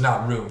 there's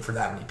not room for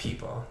that many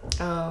people.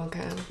 Oh,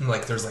 okay.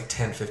 Like there's like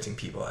 10, 15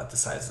 people at the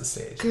sides of the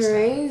stage.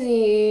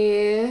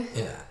 Crazy.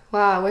 Yeah.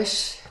 Wow, I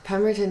wish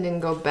Pemberton didn't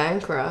go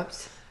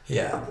bankrupt.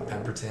 Yeah,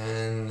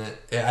 Pemberton.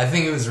 I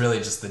think it was really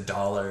just the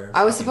dollar.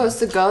 I was supposed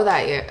to go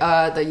that year,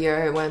 the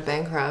year it went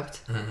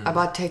bankrupt. Mm-hmm. I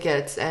bought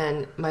tickets,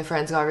 and my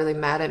friends got really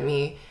mad at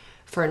me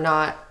for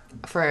not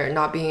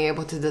being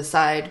able to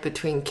decide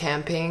between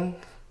camping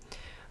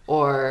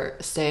or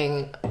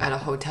staying at a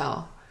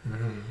hotel.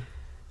 Mm-hmm.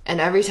 And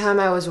every time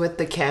I was with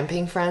the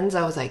camping friends,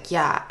 I was like,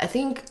 yeah, I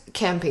think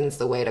camping's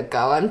the way to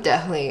go. I'm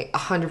definitely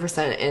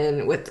 100%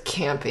 in with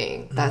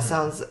camping. That mm-hmm.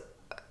 sounds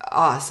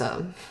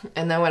awesome.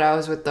 And then when I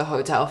was with the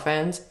hotel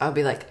friends, I'd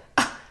be like,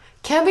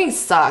 camping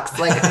sucks.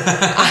 Like,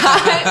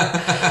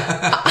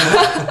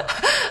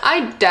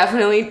 I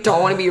definitely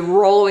don't want to be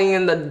rolling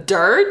in the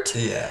dirt.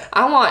 Yeah.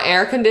 I want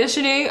air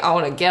conditioning. I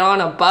want to get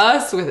on a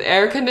bus with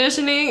air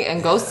conditioning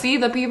and go see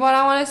the people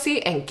I want to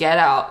see and get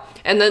out.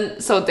 And then,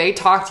 so they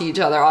talked to each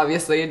other,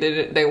 obviously.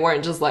 They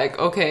weren't just like,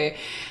 okay.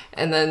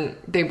 And then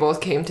they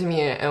both came to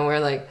me and were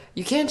like,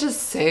 you can't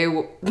just say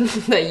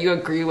that you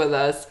agree with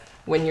us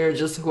when you're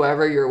just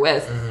whoever you're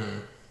with. Mm-hmm.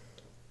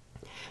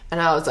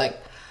 And I was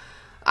like,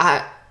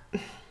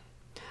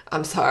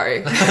 I'm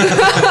sorry. But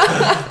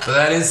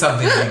that is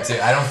something you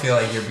do. I don't feel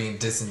like you're being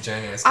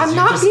disingenuous. I'm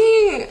not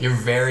being... You're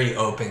very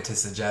open to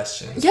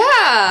suggestions. Yeah.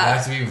 I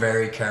have to be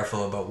very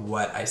careful about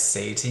what I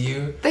say to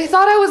you. They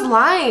thought I was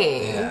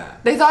lying. Yeah.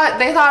 They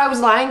thought I was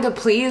lying to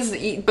please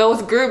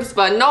both groups,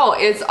 but no,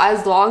 it's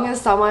as long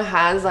as someone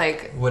has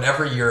like...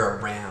 Whatever you're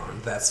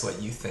around, that's what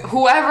you think.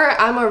 Whoever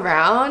I'm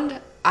around...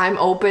 I'm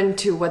open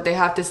to what they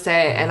have to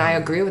say, and I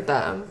agree with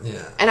them.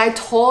 Yeah. And I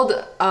told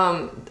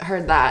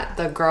her that,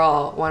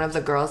 one of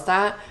the girls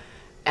that,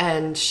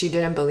 and she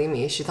didn't believe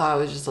me. She thought I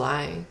was just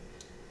lying.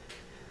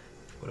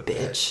 What a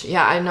bitch.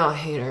 Yeah, I know. I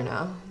hate her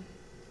now.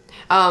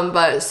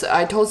 But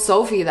I told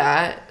Sophie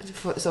that,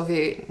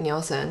 Sophie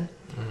Nielsen,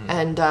 mm-hmm.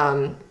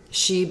 and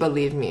she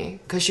believed me.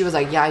 Because she was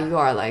like, yeah, you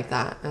are like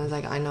that. And I was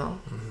like, I know.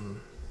 Mm-hmm.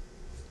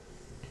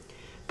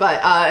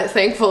 But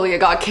thankfully it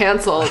got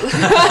canceled.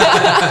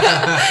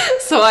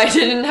 So I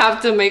didn't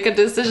have to make a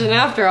decision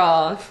after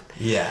all.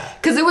 Yeah.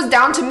 Because it was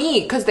down to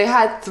me. Because they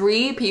had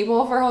 3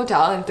 people for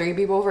hotel and 3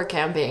 people for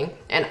camping.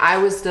 And I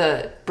was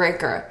the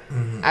breaker.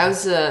 Mm-hmm. I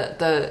was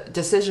the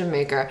decision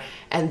maker.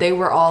 And they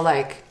were all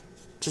like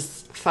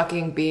just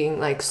fucking being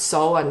like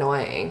so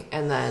annoying.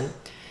 And then,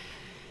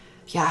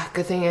 yeah,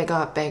 good thing it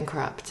got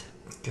bankrupt.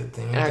 Good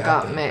thing it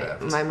got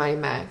my money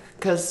back.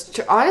 Because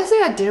honestly,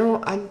 I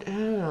don't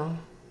know.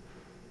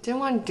 Didn't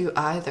want to do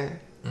either.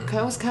 Mm-hmm.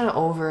 I was kind of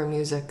over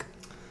music.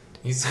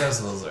 Music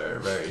festivals are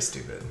very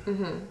stupid.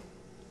 Mm-hmm.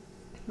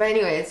 But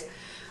anyways,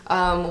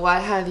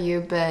 what have you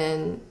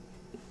been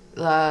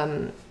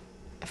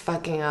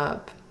fucking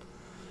up?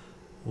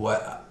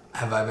 What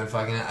have I been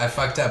fucking up? I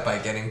fucked up by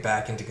getting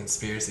back into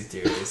conspiracy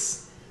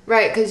theories.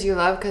 Right, because you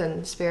love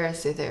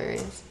conspiracy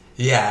theories.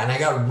 Yeah, and I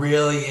got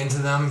really into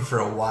them for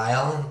a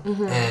while,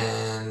 mm-hmm.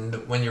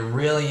 and when you're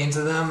really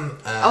into them...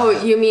 oh,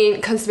 you mean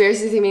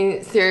conspiracy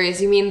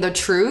theories, you mean the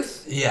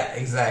truth? Yeah,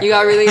 exactly. You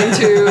got really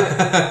into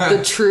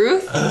the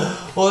truth?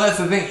 Well, that's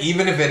the thing,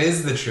 even if it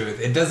is the truth,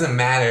 it doesn't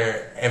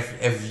matter if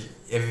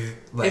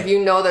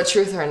you know the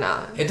truth or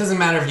not. It doesn't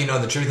matter if you know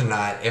the truth or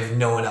not if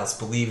no one else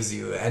believes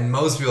you, and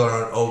most people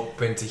aren't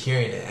open to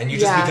hearing it, and you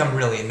just become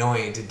really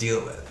annoying to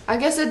deal with. I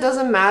guess it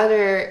doesn't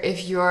matter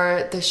if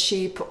you're the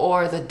sheep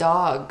or the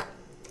dog.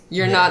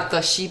 You're not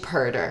the sheep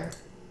herder.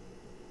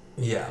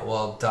 Yeah,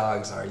 well,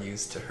 dogs are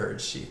used to herd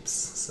sheep,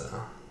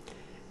 so...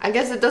 I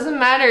guess it doesn't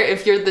matter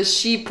if you're the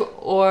sheep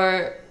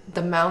or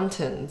the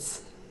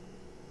mountains.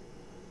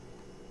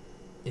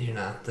 You're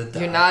not the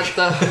dog. You're not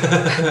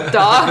the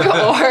dog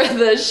or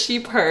the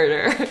sheep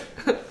herder.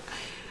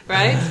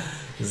 Right?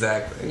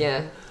 Exactly.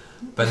 Yeah.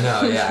 But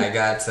no, yeah,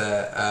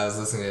 I was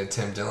listening to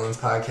Tim Dillon's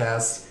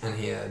podcast, and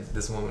he had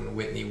this woman,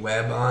 Whitney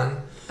Webb,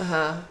 on.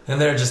 Uh-huh.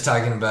 And they're just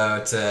talking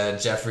about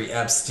Jeffrey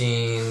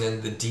Epstein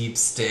and the deep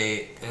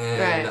state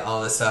and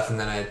all this stuff. And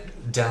then I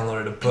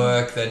downloaded a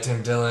book that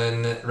Tim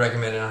Dillon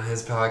recommended on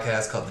his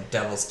podcast called The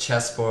Devil's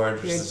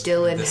Chessboard, which is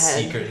the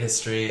secret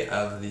history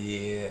of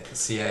the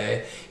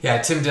CIA.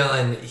 Yeah, Tim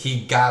Dillon,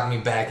 he got me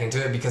back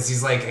into it because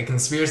he's like a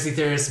conspiracy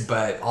theorist,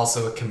 but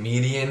also a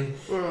comedian.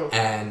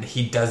 And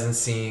he doesn't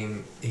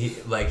seem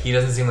like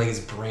his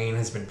brain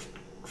has been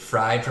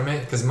fried from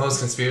it, because most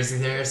conspiracy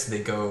theorists,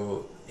 they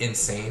go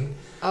insane.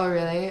 Oh,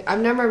 really? I've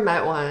never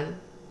met one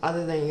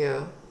other than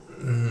you.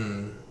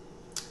 Mm-hmm.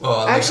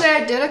 Well, actually,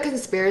 I did a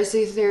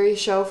conspiracy theory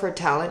show for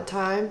Talent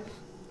Time,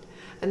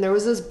 and there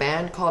was this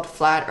band called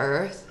Flat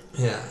Earth.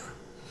 Yeah.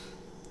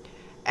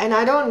 And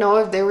I don't know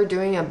if they were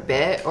doing a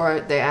bit or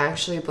they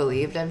actually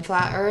believed in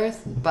Flat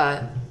Earth,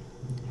 but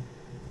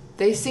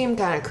they seemed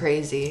kind of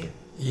crazy.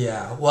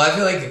 Yeah. Well, I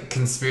feel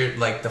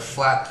like the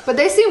flat... But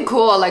they seem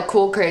cool, like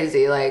cool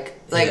crazy, like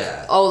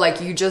oh,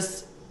 like you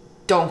just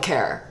don't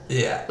care.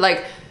 Yeah.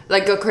 Like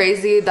a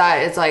crazy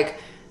that it's like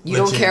you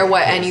don't care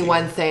what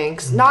anyone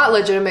thinks. Mm-hmm. Not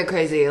legitimate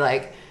crazy,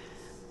 like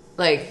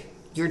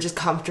you're just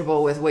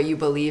comfortable with what you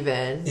believe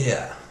in.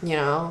 Yeah. You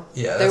know?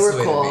 Yeah, they that's were the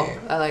way cool. to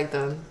be. I like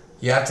them.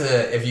 You have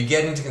to, if you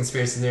get into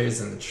conspiracy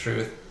theories and the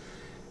truth,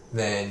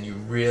 then you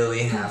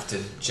really have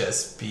to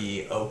just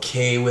be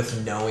okay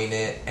with knowing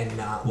it and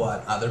not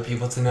want other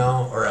people to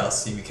know, or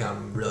else you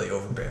become really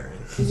overbearing.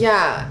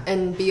 Yeah,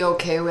 and be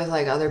okay with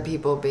like other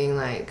people being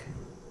like,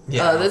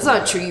 yeah, that's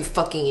not true, you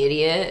fucking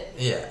idiot.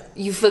 Yeah.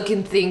 You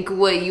fucking think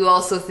what? You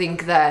also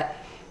think that,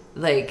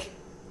 like,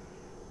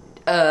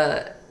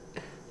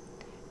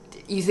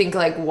 you think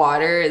like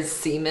water is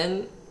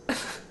semen?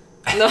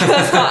 No,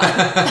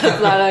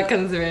 that's not a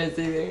conspiracy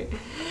theory.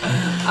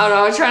 I don't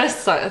know, I'm trying to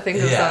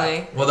think of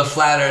something. Well, the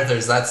flat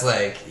earthers, that's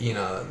like, you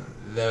know,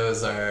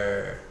 those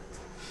are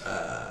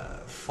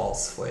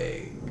false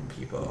flag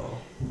people.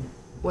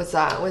 What's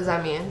that? What does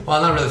that mean?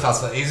 Well, not really false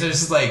flag. These are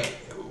just like...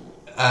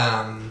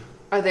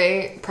 are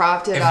they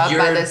propped up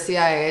by the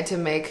CIA to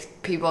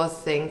make people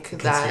think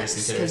that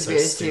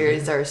conspiracy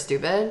theories are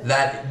stupid?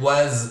 That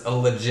was a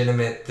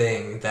legitimate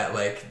thing that,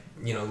 like,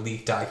 you know,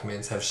 leaked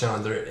documents have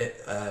shown.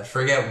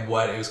 Forget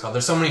what it was called.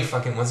 There's so many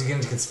fucking... Once you get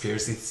into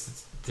conspiracy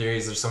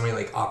theories, there's so many,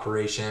 like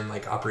Operation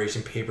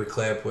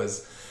Paperclip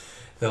was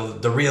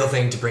the real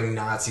thing to bring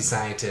Nazi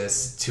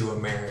scientists to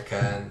America,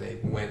 and they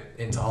went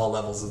into all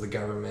levels of the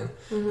government.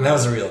 Mm-hmm. And that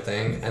was a real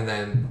thing. And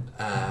then,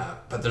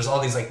 but there's all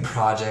these like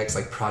projects,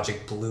 like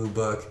Project Blue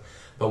Book.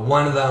 But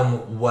one of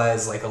them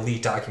was like a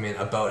leaked document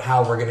about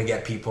how we're going to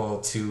get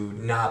people to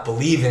not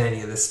believe in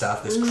any of this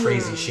stuff, this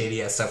crazy,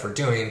 shady ass stuff we're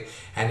doing.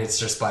 And it's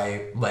just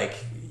by like,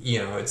 you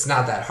know, it's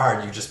not that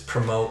hard. You just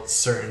promote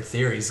certain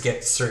theories,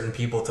 get certain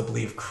people to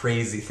believe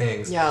crazy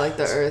things. Yeah, like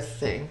the Earth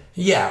thing.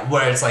 Yeah,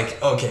 where it's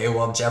like, okay,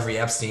 well, Jeffrey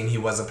Epstein, he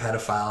was a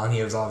pedophile, and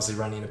he was obviously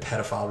running a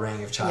pedophile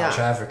ring of child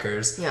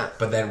traffickers. Yeah.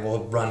 But then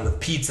we'll run with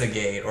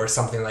Pizzagate or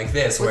something like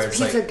this, where it's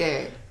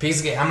Pizzagate? Like...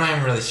 Pizzagate? I'm not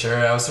even really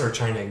sure. I was sort of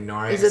trying to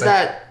ignore it. Is it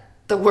that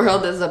the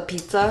world is a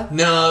pizza?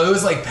 No, it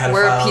was like pedophiles.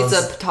 We're a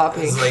pizza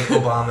topping. It was like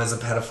Obama's a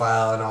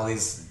pedophile and all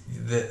these...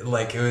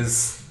 like, it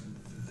was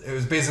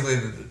basically...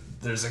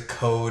 There's a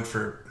code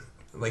for...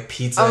 Like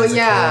pizza is a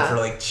code for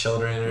like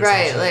children or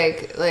right,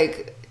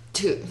 something.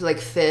 like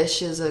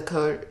fish is a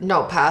code.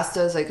 No,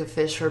 pasta is like a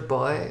fish for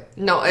boy.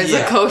 No, it's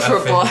a code for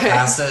boy.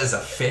 Pasta is a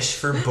fish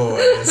for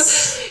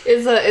boys.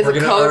 We're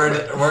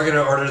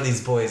gonna order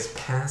these boys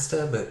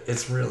pasta, but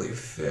it's really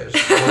fish.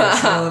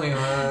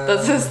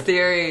 That's his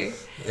theory.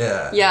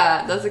 Yeah.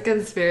 Yeah, that's a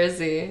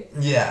conspiracy.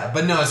 Yeah,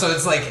 but no, so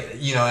it's like,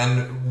 you know,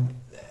 and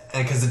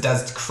because it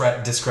does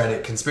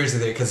discredit conspiracy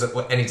theory, because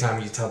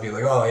anytime you tell people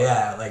like, oh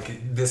yeah,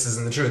 like this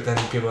isn't the truth, then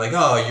people are like,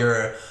 oh,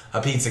 you're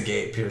a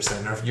Pizzagate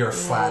person, or you're a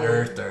flat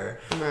earther,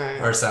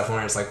 or stuff,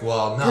 where it's like,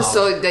 well, no. Just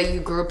so that you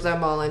group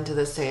them all into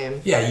the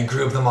same. Yeah, you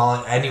group them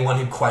all, anyone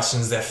who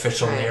questions the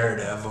official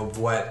narrative of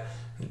what,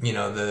 you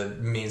know, the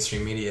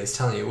mainstream media is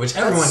telling you, which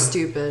everyone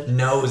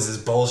knows is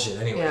bullshit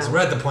anyways. Yeah. We're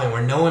at the point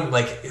where no one,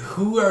 like,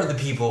 who are the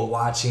people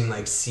watching,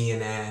 like,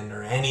 CNN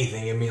or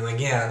anything and being like,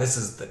 yeah, this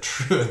is the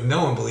truth?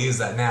 No one believes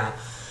that now.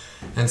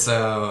 And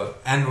so,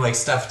 and, like,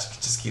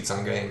 stuff just keeps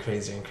on getting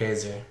crazier and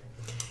crazier.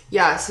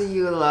 Yeah, so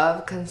you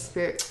love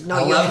conspiracy... No,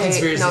 I love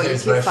conspiracy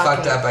theories, but I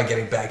fucked up by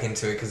getting back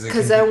into it.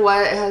 Because then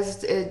what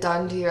has it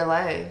done to your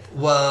life?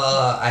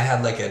 Well, I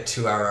had like a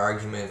 2-hour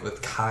argument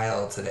with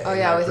Kyle today. Oh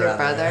yeah, with your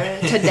brother?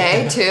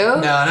 Today too?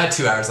 No, not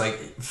 2 hours, like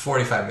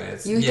 45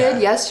 minutes. You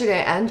did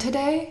yesterday and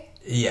today?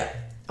 Yeah.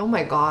 Oh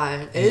my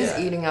god, it is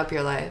eating up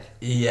your life.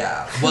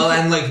 Yeah. Well,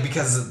 and like,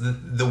 because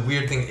the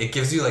weird thing, it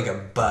gives you like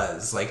a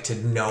buzz, like to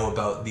know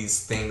about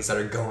these things that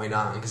are going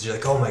on, because you're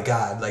like, oh my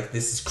god, like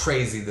this is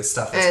crazy, this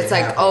stuff that's and it's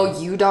like, happening. Oh,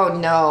 you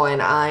don't know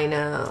and I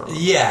know.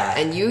 Yeah.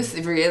 And you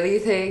really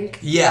think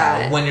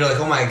when you're like,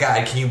 oh my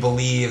god, can you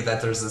believe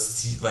that there's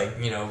this, like,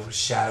 you know,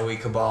 shadowy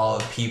cabal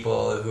of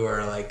people who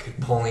are like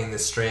pulling the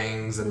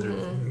strings, and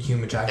they're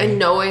human trafficking. And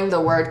knowing the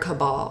word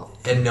cabal.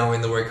 And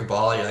knowing the word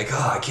cabal, you're like,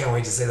 oh, I can't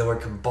wait to say the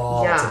word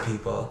cabal to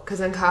people. Because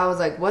then Kyle was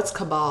like, what's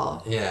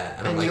cabal?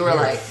 Yeah. And you were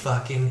like,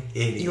 fucking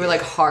idiot. You were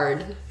like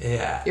hard.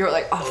 Yeah. You were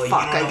like, oh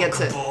fuck, I get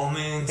to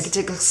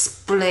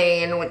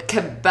explain what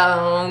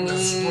cabal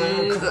means.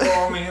 Explain what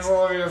cabal means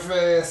all over your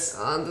face.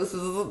 Oh, this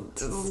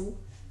is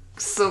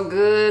so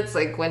good. It's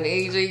like when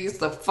AJ used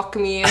to fuck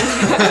me in.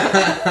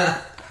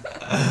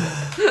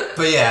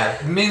 But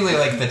yeah, mainly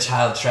like the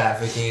child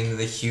trafficking,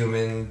 the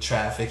human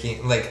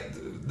trafficking, like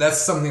that's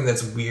something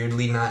that's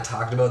weirdly not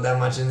talked about that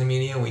much in the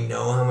media. We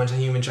know how much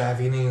human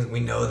trafficking is.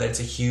 We know that it's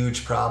a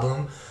huge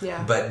problem.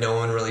 Yeah. But no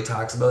one really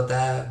talks about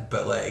that.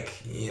 But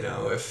like, you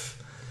know, if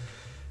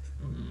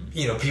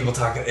you know, people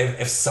talk,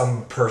 if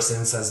some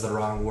person says the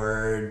wrong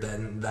word,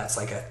 then that's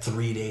like a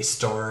 3-day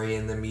story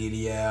in the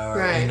media,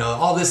 or you know,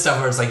 all this stuff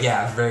where it's like,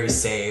 yeah, very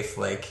safe,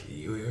 like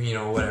you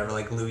know, whatever,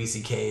 like Louis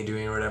C.K.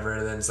 doing or whatever,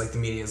 and then it's like the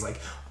media is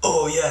like,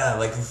 oh yeah,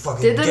 like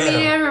fucking Did the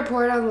media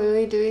report on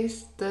Louis doing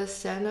the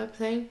stand-up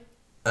thing?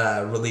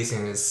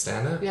 Releasing his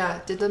stand-up? Yeah.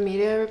 Did the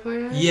media report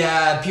on it?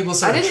 Yeah, people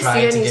sort of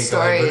tried to get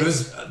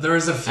stories. going, but there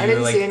was a few,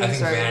 like, I think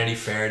Vanity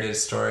Fair did a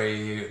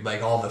story,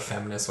 like all the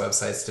feminist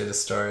websites did a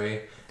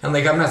story. And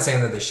like, I'm not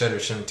saying that they should or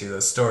shouldn't do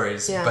those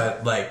stories,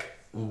 but like,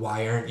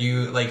 why aren't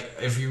you, like,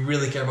 if you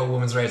really care about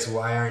women's rights,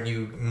 why aren't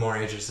you more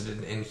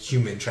interested in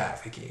human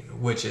trafficking,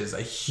 which is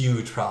a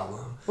huge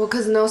problem. Well,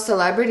 because no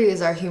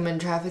celebrities are human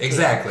trafficking.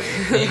 Exactly.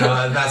 You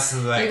know, that's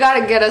like... You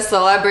gotta get a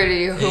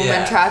celebrity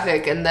human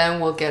traffic, and then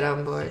we'll get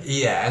on board.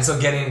 Yeah, and so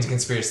getting into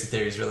conspiracy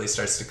theories really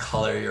starts to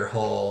color your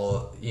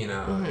whole, you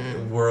know,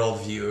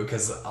 worldview,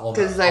 because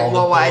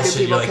why do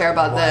people care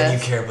about this? Why do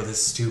you care about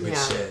this stupid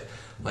shit?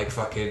 Like,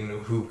 fucking,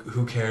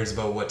 who cares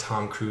about what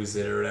Tom Cruise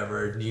did or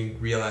whatever? You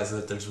realize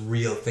that there's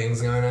real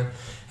things going on.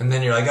 And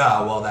then you're like,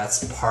 oh, well,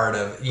 that's part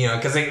of, you know,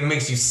 because it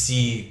makes you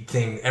see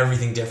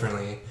everything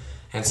differently.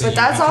 And so but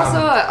that's also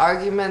an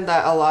argument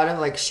that a lot of,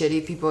 like,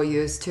 shitty people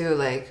use, too.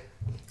 Like,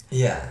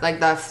 yeah. Like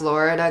that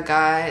Florida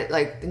guy.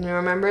 Like, you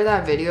remember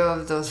that video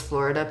of those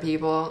Florida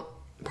people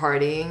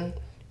partying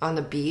on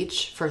the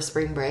beach for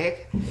spring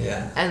break?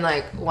 Yeah. And,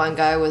 like, one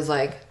guy was,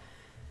 like...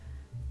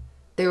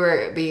 They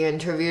were being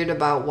interviewed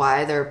about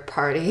why they're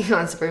partying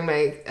on spring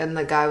break, and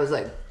the guy was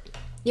like,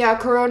 yeah,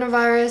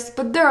 coronavirus,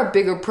 but there are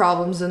bigger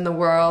problems in the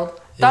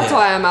world. That's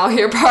why I'm out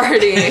here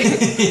partying.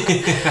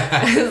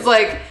 It's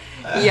like,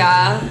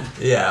 yeah.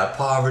 Yeah,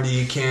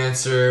 poverty,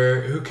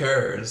 cancer, who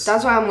cares?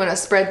 That's why I'm going to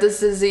spread this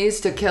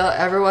disease to kill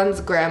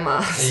everyone's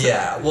grandmas.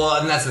 Yeah,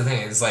 well, and that's the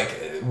thing. It's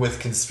like, with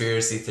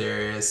conspiracy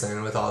theorists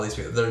and with all these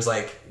people, there's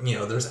like, you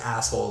know, there's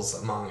assholes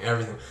among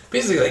everything.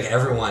 Basically, like,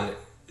 everyone...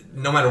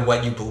 No matter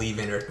what you believe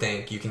in or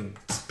think, you can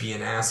be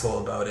an asshole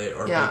about it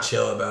or be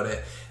chill about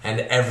it.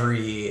 And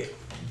every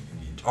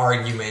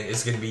argument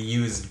is going to be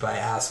used by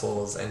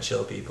assholes and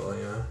chill people,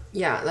 you know?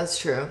 Yeah, that's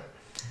true.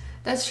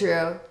 That's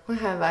true. What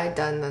have I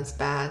done that's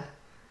bad?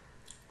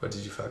 What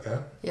did you fuck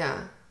up?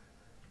 Yeah.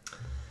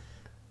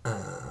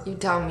 You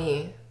tell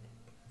me.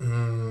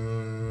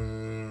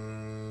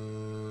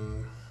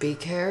 Be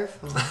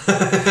careful.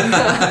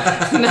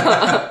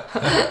 No.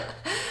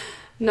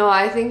 No,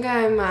 I think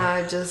I'm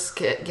just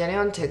getting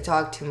on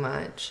TikTok too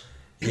much.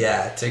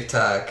 Yeah,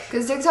 TikTok.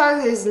 Because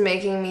TikTok is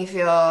making me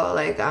feel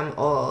like I'm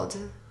old.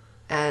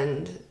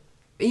 And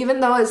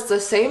even though it's the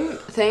same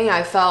thing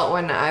I felt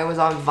when I was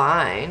on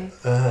Vine,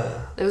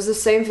 it was the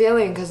same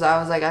feeling because I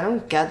was like, I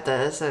don't get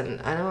this and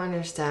I don't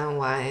understand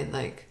why,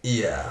 like...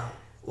 Yeah.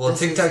 Well,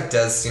 TikTok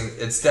does seem...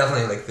 It's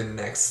definitely like the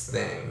next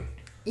thing.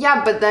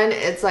 Yeah, but then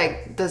it's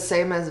like the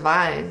same as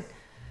Vine.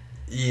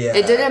 Yeah.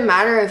 It didn't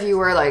matter if you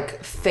were,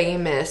 like,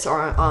 famous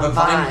or on Vine. But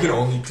Vine, you could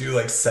only do,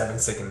 like,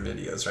 7-second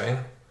videos, right?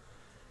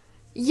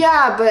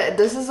 Yeah, but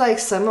this is, like,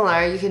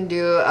 similar. You can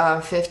do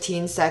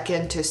 15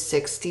 second to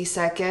 60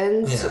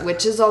 seconds,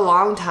 which is a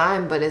long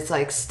time, but it's,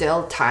 like,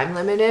 still time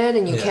limited,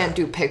 and you can't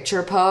do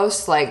picture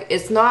posts. Like,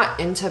 it's not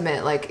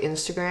intimate like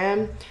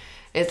Instagram.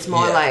 It's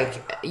more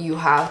like you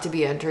have to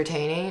be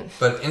entertaining.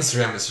 But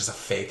Instagram is just a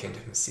fake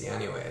intimacy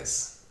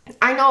anyways.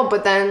 I know,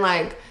 but then,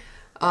 like...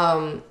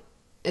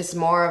 it's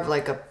more of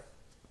like a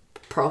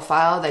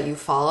profile that you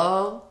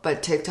follow,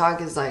 but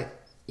TikTok is like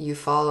you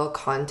follow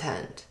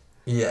content.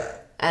 Yeah.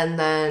 And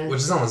then...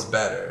 Which is almost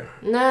better.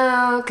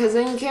 No, because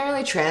then you can't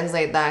really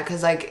translate that.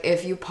 Because, like,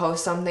 if you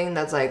post something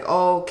that's like,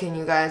 oh, can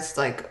you guys,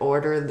 like,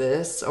 order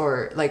this?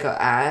 Or, like, an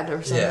ad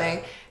or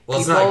something. Well, people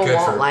it's not good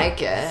won't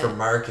like it. For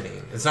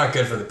marketing. It's not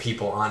good for the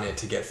people on it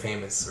to get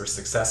famous or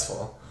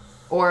successful.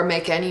 Or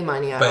make any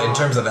money at all. But in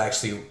terms of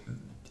actually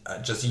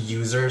just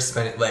users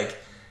spending, like...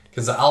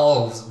 Because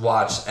I'll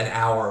watch an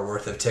hour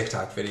worth of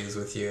TikTok videos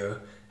with you,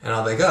 and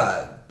I'll be like,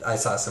 oh, I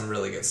saw some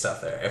really good stuff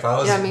there. If I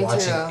was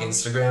watching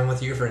Instagram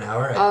with you for an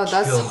hour, I'd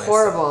that's kill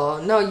horrible.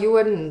 myself. No, you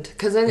wouldn't.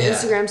 Because then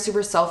Instagram's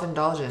super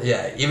self-indulgent.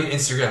 Yeah, even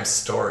Instagram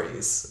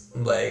stories,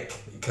 like...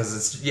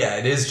 Because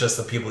it is just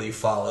the people you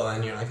follow,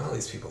 and you're like, oh,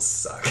 these people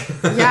suck.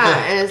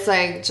 Yeah, and it's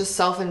like just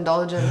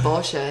self-indulgent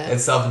bullshit.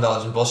 It's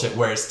self-indulgent bullshit,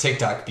 whereas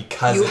TikTok,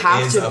 because you it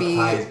have is to be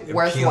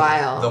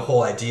worthwhile. The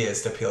whole idea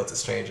is to appeal to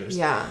strangers.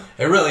 Yeah.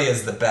 It really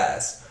is the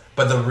best.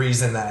 But the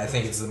reason that I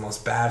think it's the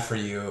most bad for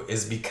you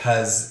is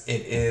because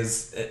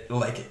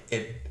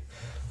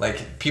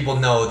people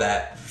know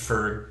that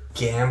for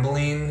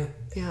gambling...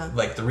 Yeah.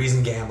 Like, the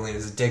reason gambling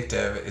is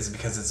addictive is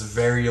because it's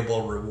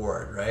variable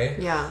reward, right?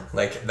 Yeah.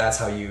 Like, that's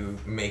how you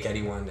make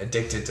anyone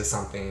addicted to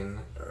something.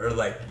 Or,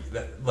 like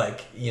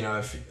you know,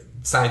 if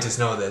scientists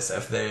know this,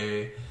 if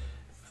they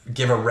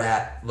give a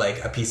rat,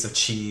 like, a piece of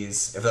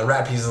cheese, if the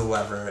rat peels a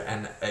lever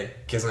and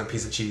it gives him a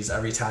piece of cheese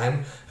every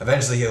time,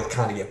 eventually he'll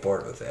kind of get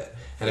bored with it.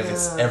 And if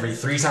it's every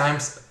 3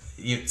 times...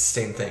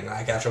 same thing.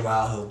 Like, after a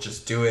while, he'll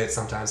just do it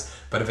sometimes.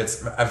 But if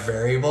it's a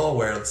variable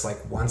where it's like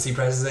once he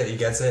presses it, he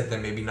gets it,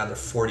 then maybe another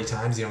 40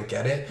 times you don't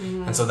get it.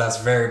 And so that's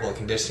variable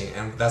conditioning.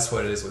 And that's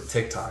what it is with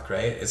TikTok,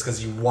 right? It's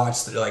because you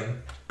watch like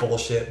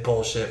bullshit.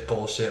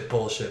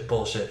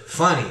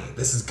 Funny.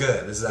 This is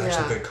good. This is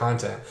actually good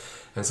content.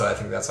 And so I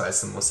think that's why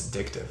it's the most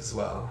addictive as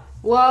well.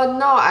 Well,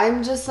 no,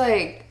 I'm just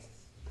like,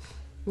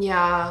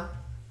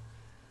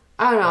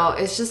 I don't know,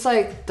 it's just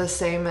like the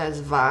same as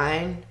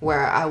Vine,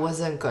 where I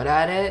wasn't good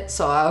at it,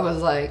 so I was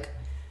like,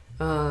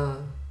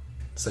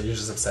 So you're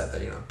just upset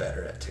that you're not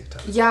better at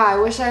TikTok? Yeah, I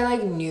wish I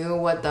like knew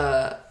what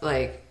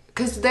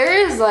because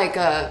there is like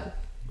a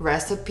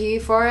recipe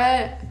for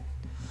it.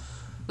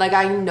 Like,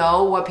 I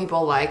know what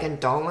people like and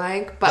don't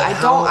like, but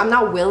I'm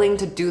not willing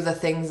to do the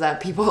things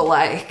that people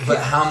like. But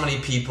how many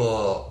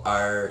people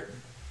are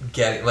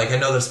getting, like, I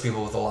know there's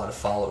people with a lot of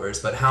followers,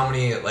 but how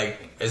many, like,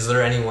 is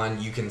there anyone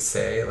you can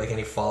say, like,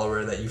 any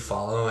follower that you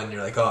follow and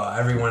you're like, oh,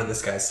 every one of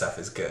this guy's stuff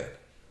is good?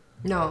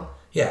 No.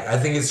 Yeah, I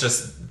think it's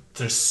just,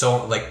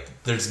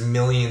 there's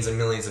millions and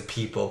millions of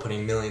people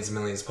putting millions and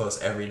millions of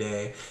posts every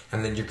day,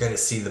 and then you're going to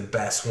see the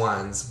best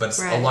ones, but it's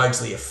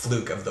largely a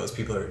fluke of those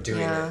people who are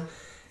doing it.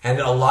 And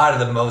a lot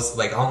of the most,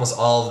 like, almost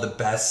all of the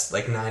best,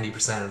 like,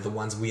 90% of the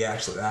ones we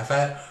actually laugh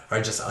at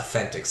are just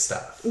authentic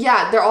stuff.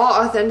 Yeah, they're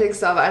all authentic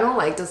stuff. I don't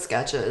like the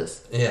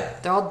sketches. Yeah.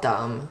 They're all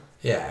dumb.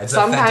 Yeah, it's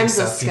sometimes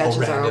authentic stuff people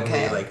randomly, are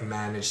okay. like,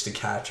 manage to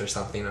capture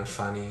something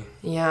funny.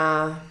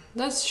 Yeah,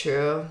 that's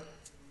true.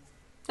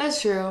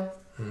 That's true.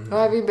 Mm-hmm. What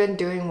have you been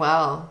doing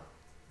well?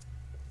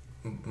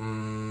 I've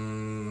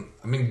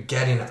been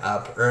getting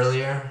up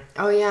earlier.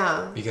 Oh,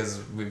 yeah. Because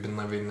we've been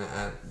living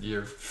at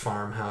your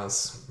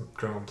farmhouse,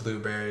 growing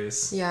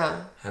blueberries.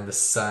 Yeah. And the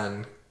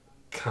sun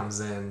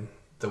comes in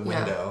the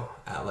window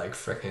at like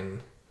frickin'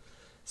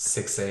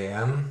 6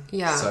 a.m.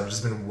 Yeah. So I've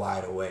just been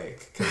wide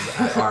awake. Because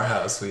at our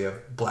house we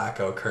have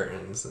blackout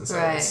curtains. And so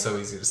it's so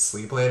easy to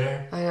sleep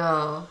later. I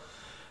know.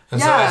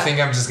 And so I think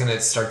I'm just going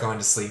to start going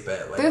to sleep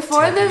at like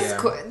before 10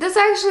 this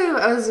actually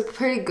was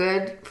pretty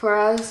good for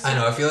us. I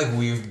know. I feel like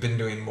we've been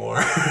doing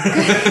more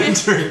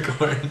during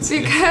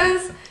quarantine.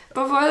 Because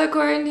before the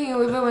quarantine,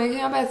 we've been waking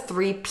up at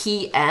 3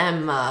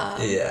 p.m.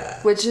 Yeah.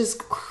 Which is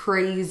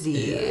crazy.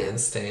 Yeah, and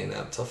staying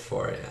up till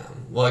 4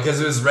 a.m. Well, because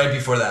it was right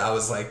before that I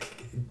was like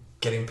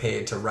getting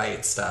paid to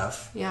write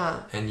stuff.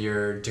 Yeah. And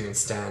you're doing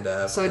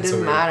stand-up. So it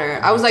didn't matter.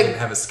 I was like... didn't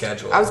have a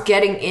schedule. I was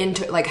getting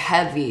into, like,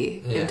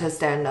 heavy into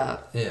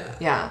stand-up. Yeah.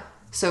 Yeah.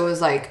 So it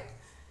was like...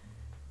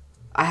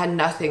 I had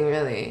nothing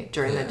really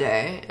during the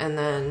day. And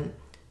then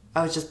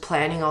I was just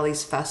planning all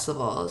these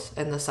festivals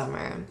in the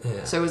summer.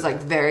 Yeah. So it was, like,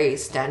 very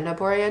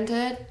stand-up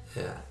oriented.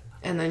 Yeah.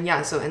 And then,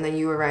 and then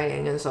you were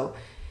writing. And so,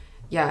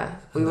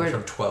 we were...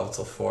 from 12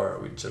 till 4,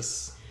 we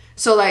just...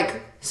 So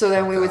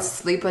then we would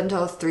sleep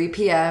until 3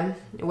 p.m.,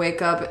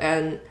 wake up,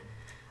 and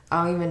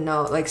I don't even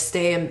know, like,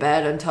 stay in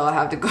bed until I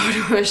have to go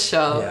to a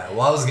show. Yeah,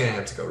 well, I was getting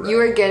up to go write. You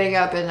were getting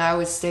up, and I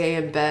would stay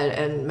in bed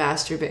and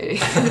masturbating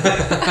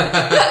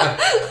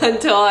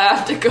until I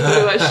have to go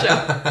to a show.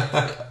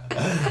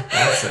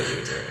 That's what you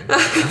were doing.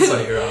 That's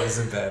why you're always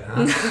in bed,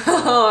 huh?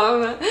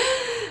 No,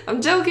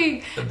 I'm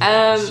joking.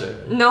 Sure.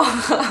 No,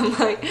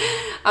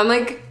 I'm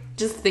like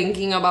just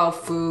thinking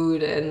about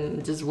food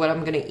and just what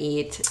I'm gonna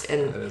eat,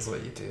 and that is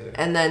what you do.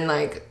 And then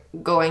like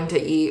going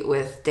to eat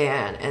with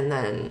Dan, and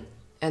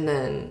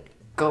then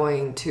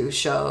going to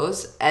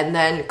shows, and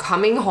then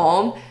coming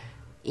home,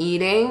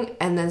 eating,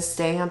 and then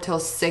staying up till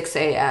 6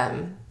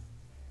 a.m.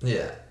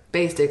 Yeah.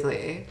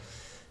 Basically.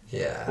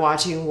 Yeah.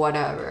 Watching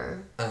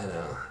whatever. I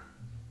know.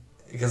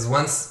 Because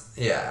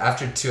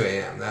after 2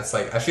 a.m., that's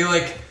like, I feel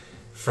like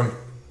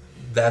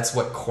that's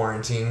what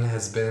quarantine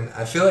has been.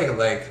 I feel like,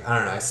 I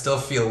don't know, I still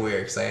feel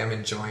weird because I am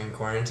enjoying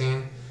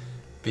quarantine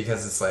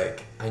because it's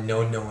like, I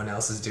know no one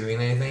else is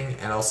doing anything,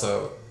 and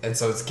so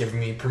it's giving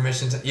me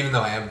permission to, even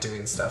though I am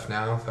doing stuff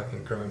now,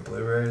 fucking growing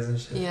blueberries and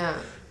shit. Yeah.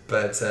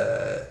 But,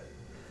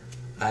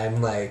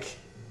 I'm like,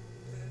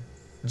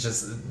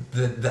 just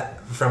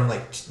from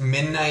like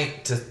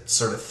midnight to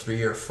sort of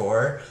 3 or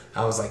 4,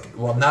 I was like,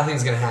 well,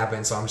 nothing's gonna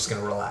happen, so I'm just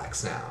gonna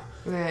relax now.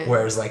 Right.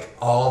 Whereas like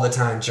all the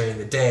time during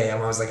the day, I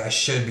was like, I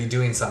should be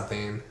doing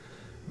something,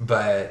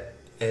 but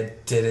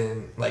it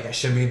didn't. Like, I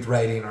should be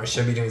writing or I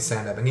should be doing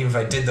stand-up, and even if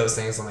I did those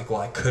things, I'm like,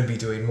 well, I could be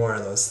doing more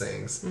of those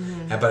things.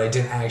 Mm-hmm. But I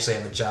didn't actually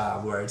have a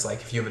job, where it's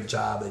like, if you have a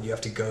job that you have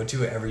to go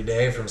to every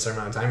day for a certain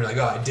amount of time, you're like,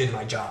 oh, I did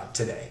my job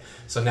today,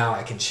 so now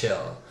I can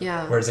chill.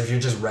 Yeah. Whereas if you're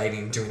just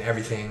writing, doing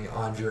everything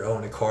on your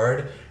own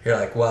accord, you're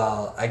like,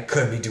 well, I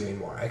could be doing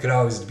more. I could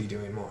always be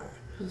doing more.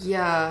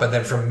 Yeah. But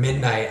then from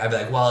midnight, I'd be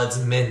like, well, it's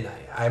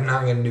midnight. I'm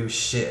not gonna do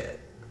shit.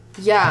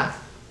 Yeah.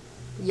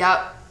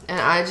 Yep. And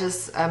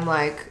I'm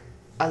like,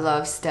 I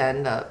love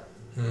stand-up.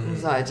 Mm-hmm.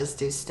 So I just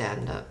do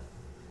stand-up.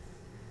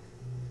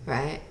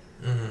 Right?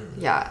 Mm-hmm.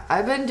 Yeah.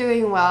 I've been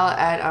doing well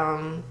at,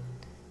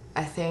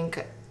 I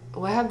think,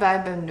 what have I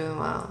been doing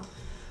well?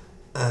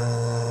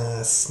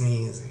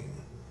 Sneezing.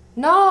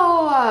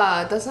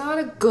 No, that's not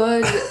a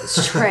good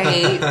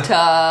trait.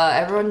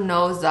 Everyone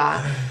knows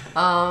that.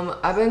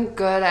 I've been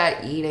good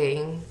at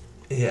eating.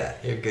 Yeah,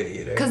 you're a good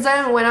eater. Because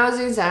then when I was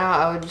doing stand-up,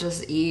 I would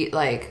just eat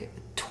like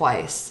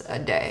twice a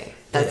day.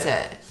 That's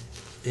it.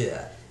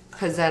 Yeah.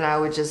 Because then I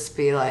would just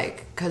be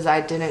like, because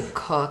I didn't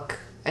cook,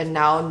 and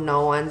now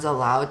no one's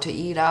allowed to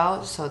eat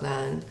out, so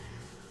then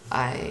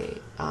I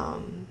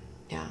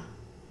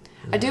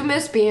do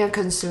miss being a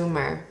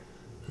consumer.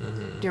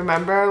 Do you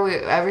remember?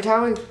 Every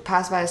time we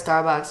pass by a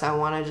Starbucks, I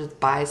want to just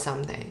buy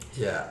something.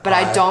 Yeah. But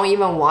I don't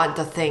even want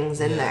the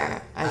things in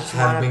there. I just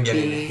want to been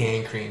getting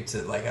hand cream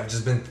to, like, I've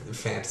just been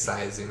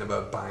fantasizing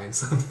about buying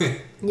something.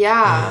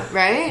 Yeah,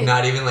 right?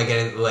 Not even, like,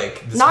 any,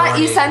 like, this not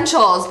morning,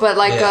 essentials, but,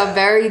 like, a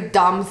very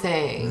dumb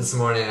thing. This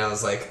morning, I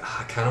was like,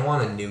 I kind of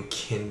want a new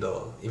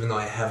Kindle. Even though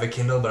I have a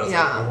Kindle, but I was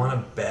like, I want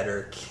a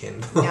better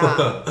Kindle.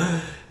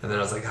 Yeah. And then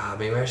I was like,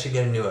 maybe I should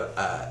get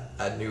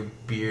a new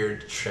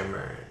beard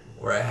trimmer.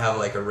 Where I have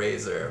like a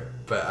razor,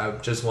 but I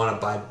just want to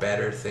buy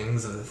better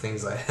things of the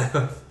things I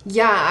have.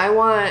 Yeah, I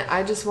want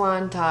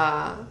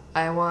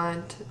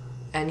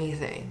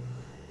anything.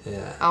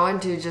 Yeah. I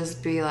want to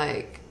just be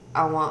like,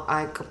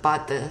 I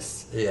bought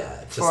this.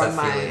 Yeah, just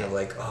that feeling of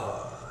like,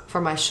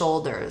 for my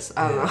shoulders.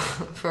 I don't know,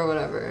 for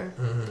whatever.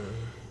 Mm-hmm.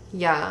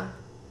 Yeah.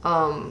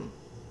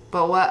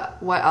 But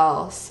what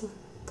else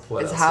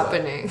is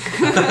happening?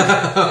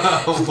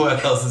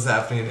 What else is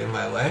happening in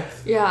my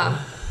life?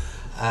 Yeah.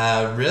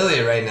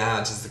 Really, right now,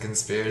 it's just the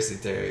conspiracy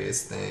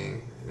theories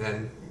thing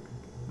and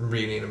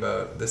reading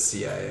about the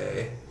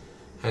CIA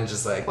and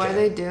just like... What are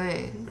they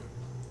doing?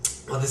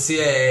 Well, the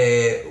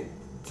CIA,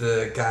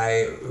 the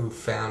guy who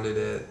founded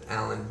it,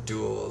 Alan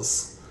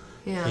Dulles,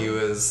 he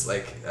was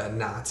like a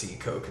Nazi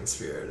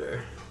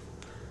co-conspirator.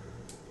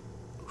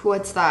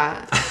 What's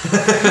that?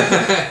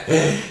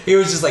 He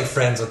was just like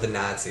friends with the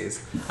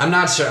Nazis. I'm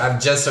not sure.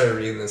 I've just started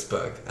reading this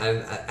book,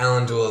 and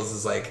Alan Dulles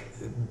is like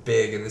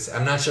big in this.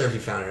 I'm not sure if he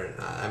found it or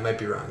not. I might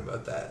be wrong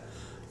about that.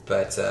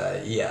 But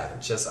yeah,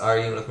 just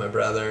arguing with my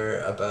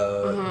brother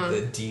about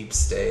the deep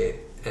state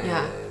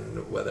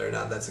and whether or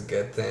not that's a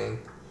good thing.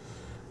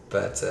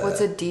 But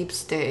what's a deep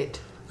state?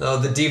 Oh,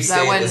 the deep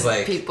state is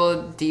like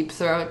people deep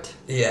throat.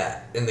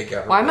 Yeah, in the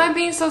government. Why am I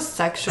being so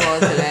sexual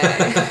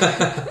today?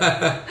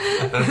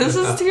 This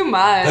is too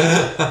much.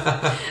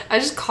 I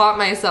just caught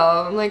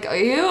myself. I'm like,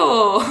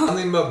 ew.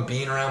 Something about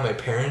being around my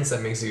parents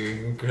that makes you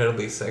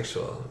incredibly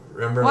sexual.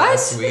 Remember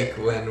last week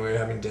when we were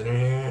having dinner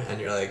here, and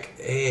you're like,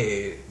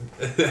 "Hey,"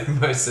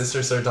 my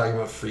sister started talking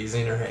about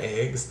freezing her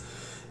eggs.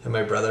 And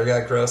my brother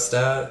got grossed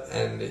out,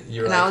 and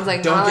you're like, I was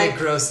like, don't get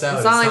grossed out.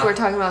 It's not like we're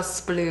talking about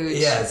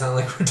splooge. Yeah, it's not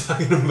like we're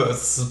talking about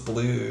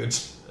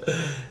splooge.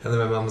 And then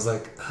my mom was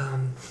like,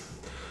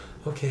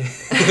 okay.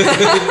 She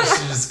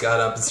just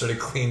got up and started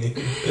cleaning.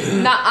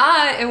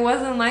 Nuh-uh, it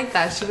wasn't like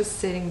that. She was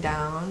sitting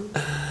down.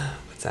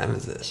 What time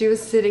is it? She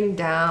was sitting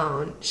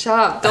down. Shut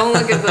up. Don't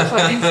look at the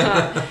fucking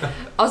time.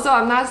 Also,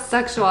 I'm not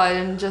sexual.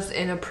 I'm just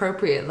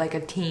inappropriate like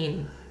a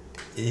teen.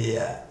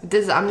 Yeah.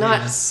 You're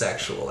not just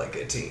sexual like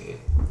a teen.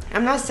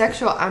 I'm not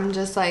sexual. I'm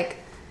just like,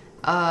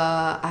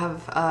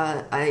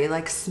 I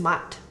like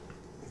smut.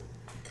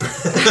 I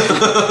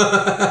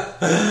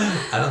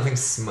don't think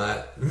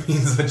smut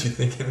means what you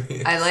think it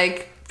means. I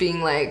like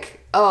being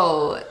like,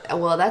 oh,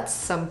 well, that's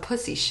some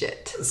pussy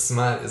shit.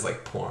 Smut is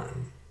like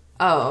porn.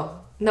 Oh.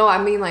 No,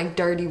 I mean like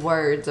dirty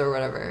words or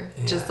whatever.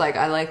 Yeah. Just like,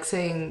 I like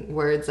saying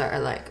words that are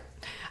like,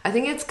 I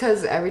think it's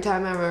because every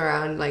time I'm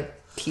around like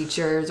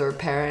teachers or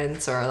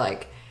parents or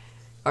like,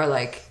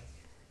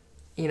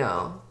 you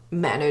know,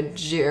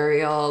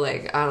 managerial,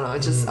 like, I don't know,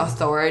 just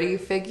authority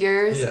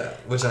figures. Yeah,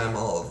 which I'm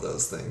all of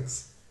those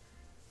things.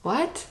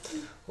 What?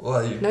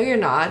 Well, no, you're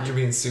not. You're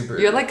being super...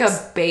 You're like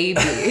a baby.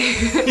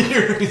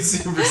 You're being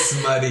super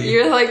smutty.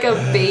 You're like a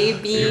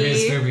baby.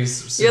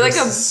 You're like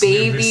a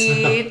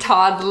baby,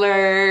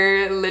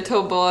 toddler,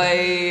 little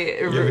boy.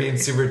 You're being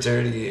super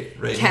dirty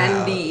right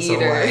candy now.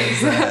 Eater. So why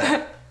is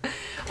that?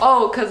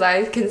 Oh, because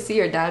I can see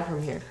your dad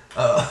from here.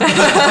 Oh.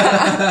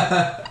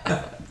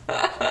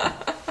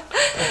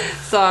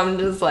 So I'm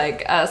just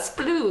like,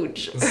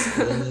 splooge.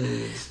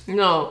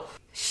 No,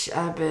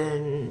 I've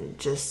been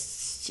just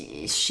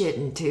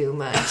shitting too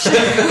much.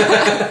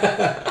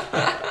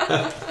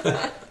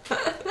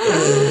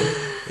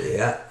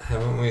 Yeah,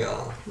 haven't we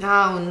all?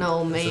 Oh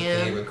no, man.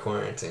 It's a thing with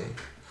quarantine.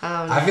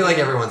 I feel like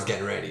everyone's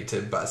getting ready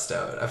to bust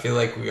out. I feel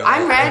like we all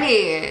I'm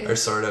ready. Are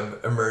sort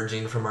of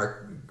emerging from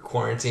our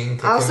quarantine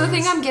cocoons. I also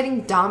think I'm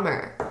getting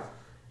dumber.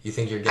 You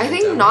think you're getting dumber? I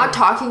think not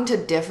talking to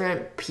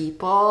different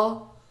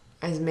people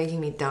is making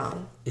me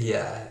dumb.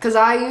 Yeah. Because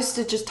I used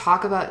to just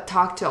talk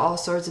to all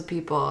sorts of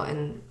people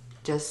and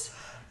just...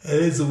 It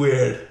is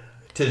weird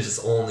to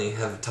just only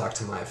have talked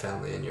to my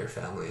family and your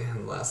family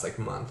in the last like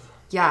month.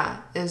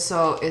 Yeah, and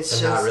so it's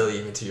and just... not really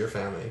even to your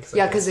family.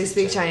 Yeah, because they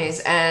speak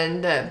Chinese.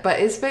 And but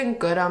it's been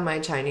good on my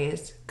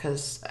Chinese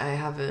because I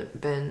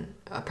haven't been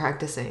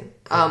practicing.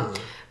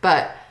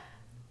 But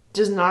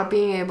just not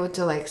being able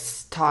to like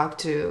talk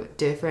to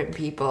different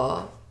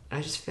people,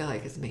 I just feel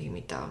like it's making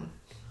me dumb.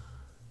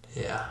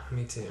 Yeah,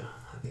 me too.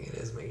 I think it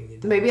is making you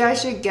dumb. Maybe I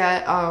should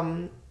get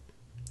on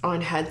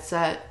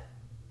headset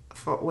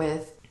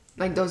with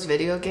like those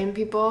video game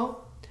people.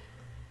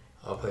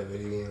 I'll play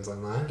video games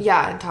online?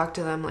 Yeah, and talk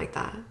to them like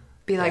that.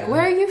 be like,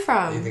 where are you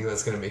from? You think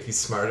that's gonna make you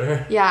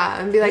smarter? Yeah,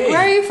 and be like, where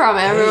are you from?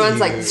 And everyone's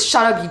like,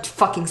 shut up, you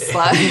fucking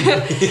slut.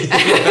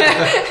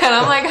 And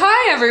I'm like,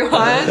 hi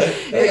everyone.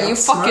 Hey, you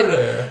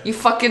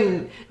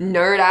fucking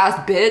nerd ass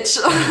bitch.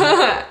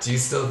 Do you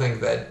still think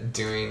that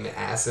doing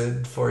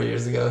acid 4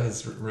 years ago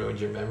has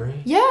ruined your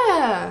memory?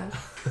 Yeah.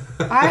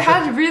 I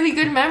had really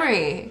good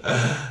memory.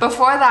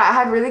 Before that, I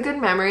had really good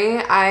memory.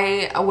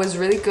 I was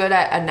really good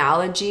at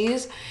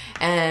analogies.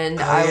 And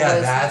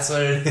that's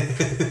what it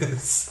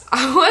is.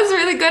 I was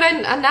really good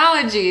at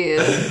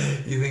analogies.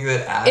 You think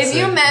that acid if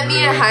you met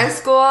me in high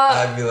school,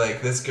 I'd be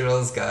like, this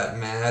girl's got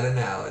mad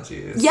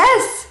analogies.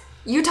 Yes!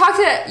 You talked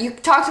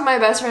to my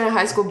best friend in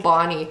high school,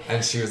 Bonnie.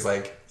 And she was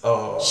like,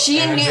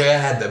 Andrea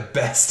had the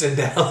best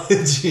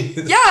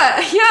analogies.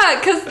 Yeah,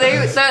 because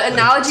the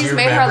analogies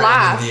made her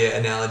laugh. Do you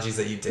remember the analogies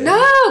that you did?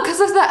 No,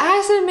 because of the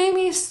acid made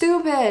me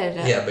stupid.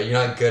 Yeah, but you're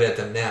not good at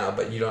them now,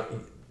 but you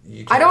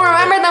I don't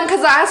remember them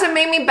because the acid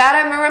made me bad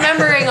at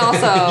remembering also.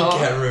 You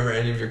can't remember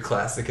any of your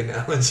classic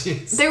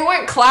analogies. They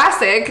weren't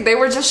classic. They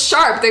were just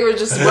sharp. They were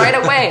just right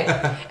away.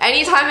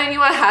 Anytime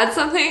anyone had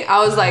something,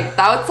 I was like,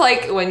 that's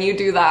like when you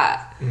do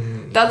that.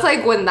 Mm. That's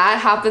like when that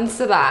happens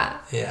to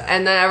that. Yeah.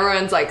 And then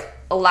everyone's like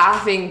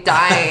laughing,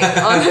 dying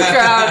on the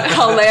ground.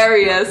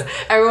 Hilarious.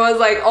 Everyone's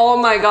like,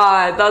 oh my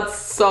God, that's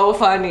so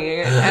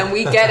funny. And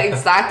we get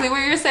exactly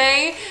what you're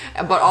saying,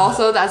 but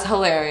also that's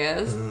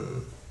hilarious. Mm.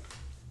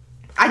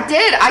 I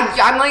did.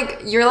 I'm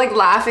like, you're like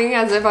laughing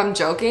as if I'm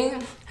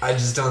joking. I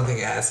just don't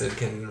think acid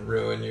can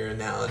ruin your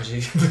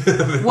analogy.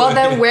 Well,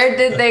 then where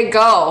did they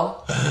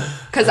go?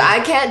 Because I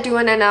can't do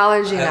an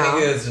analogy now. I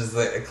think it was just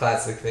like a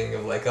classic thing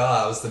of like,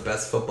 I was the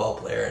best football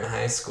player in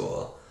high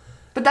school.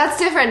 But that's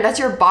different. That's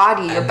your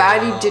body. Your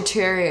body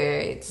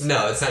deteriorates.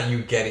 No, it's not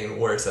you getting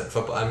worse at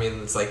football. I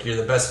mean, it's like you're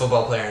the best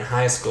football player in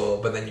high school,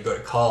 but then you go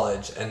to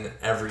college and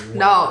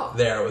everyone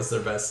there was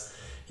their best.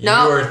 You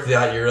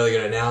thought you were really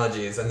good at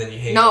analogies, and then you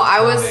hate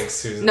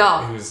comics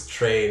whose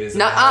trade is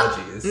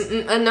analogies. No.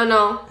 And you're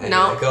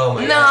like, oh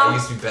my God, I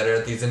used to be better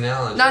at these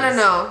analogies.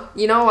 No.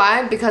 You know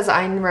why? Because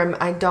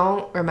I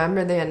don't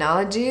remember the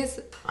analogies,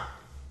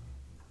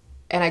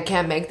 and I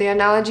can't make the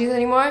analogies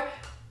anymore.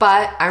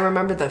 But I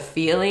remember the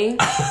feeling.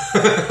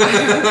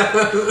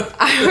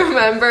 I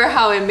remember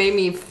how it made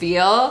me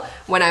feel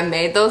when I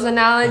made those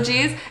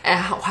analogies and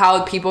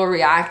how people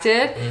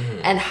reacted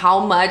and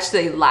how much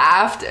they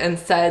laughed and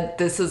said,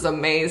 this is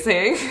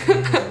amazing.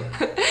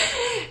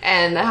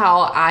 And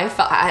how I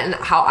felt and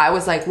how I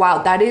was like,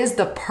 wow, that is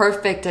the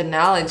perfect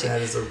analogy.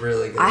 That is a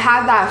really good I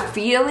had that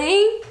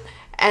feeling.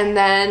 And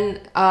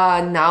then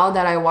now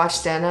that I watch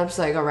stand-ups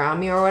like around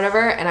me or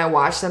whatever, and I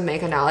watch them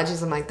make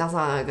analogies, I'm like, that's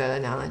not a good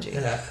analogy.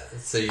 Yeah,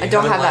 so I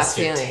don't have that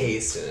feeling.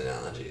 Taste in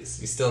analogies.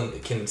 You still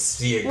can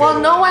see a good Well,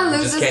 no one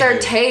loses their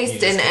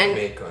taste, and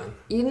make one.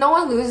 No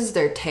one loses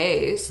their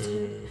taste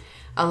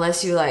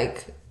unless you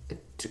like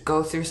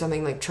go through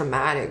something like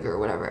traumatic or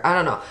whatever. I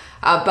don't know,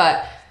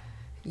 but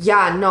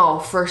yeah, no,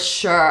 for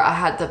sure, I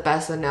had the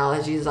best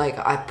analogies. Like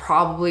I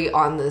probably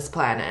on this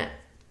planet.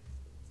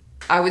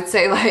 I would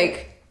say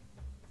like.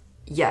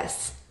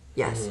 Yes.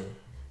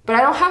 But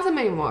I don't have them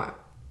anymore.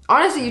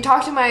 Honestly, you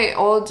talk to my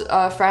old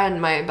friend,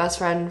 my best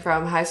friend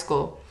from high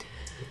school.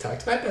 Talk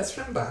to my best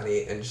friend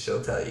Bonnie, and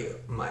she'll tell you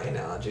my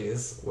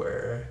analogies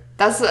were...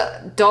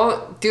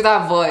 Don't do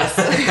that voice.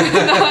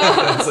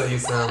 That's what you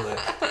sound like.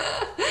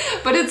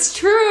 But it's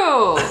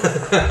true.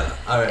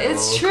 Alright,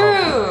 it's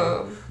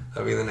true.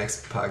 That'll be the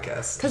next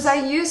podcast. Because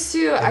I used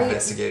to...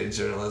 Investigative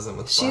journalism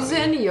with Bonnie. She's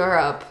in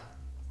Europe.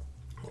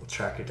 We'll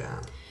track her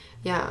down.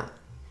 Yeah.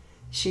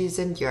 She's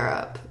in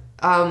Europe.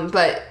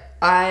 But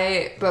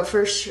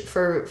for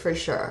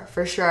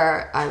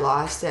sure, I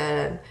lost it.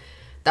 And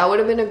that would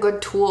have been a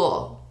good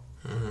tool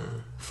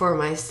for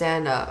my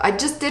stand-up. I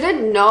just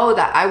didn't know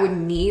that I would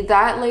need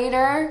that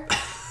later.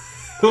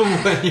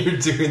 When you're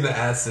doing the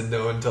acid,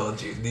 no one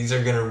told you. These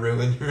are going to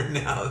ruin your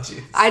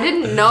analogies. I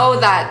didn't know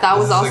that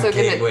was also going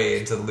to...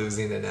 gateway into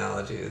losing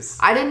analogies.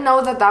 I didn't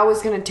know that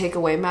was going to take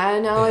away my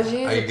analogies.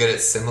 Yeah. Are you good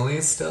at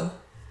similes still?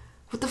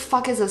 What the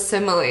fuck is a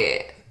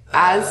simile?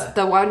 As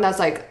the one that's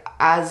like,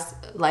 as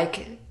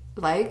like?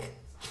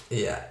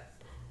 Yeah.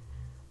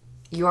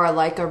 You are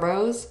like a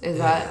rose?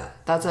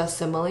 That's a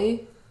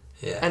simile?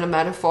 Yeah. And a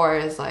metaphor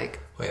is like...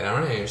 Wait,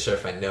 I'm not even sure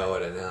if I know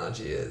what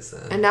analogy is.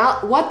 And now,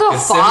 what the fuck?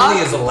 Simile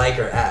is a like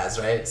or as,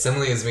 right?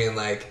 Simile is being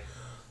like,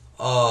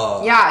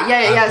 oh...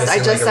 Yes, I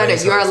just said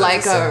it. You are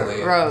like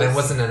a rose. Then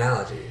what's an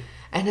analogy?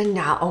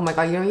 Oh my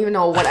God, you don't even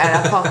know what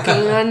a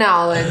fucking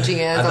analogy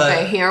is.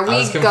 Okay, here we go. I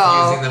was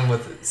confusing them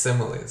with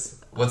similes.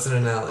 What's an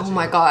analogy? Oh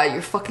my God,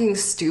 you're fucking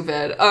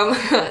stupid.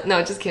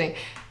 No, just kidding.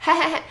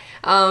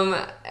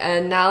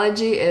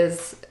 Analogy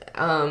is,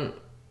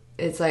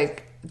 it's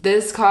like,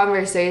 this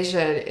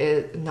conversation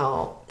is,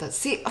 fuck!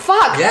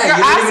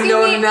 Yeah, you don't even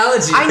know what an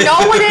analogy is. I know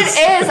what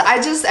it is, I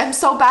just am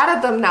so bad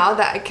at them now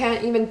that I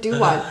can't even do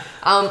one.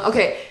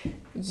 Okay,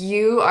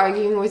 you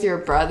arguing with your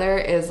brother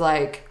is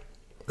like...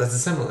 That's a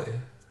simile.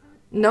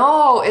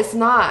 No, it's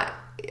not.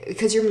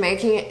 Because you're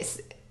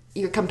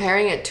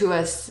comparing it to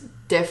a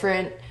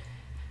different...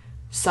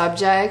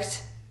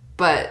 subject,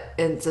 but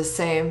it's the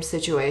same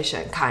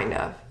situation, kind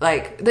of.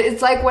 Like,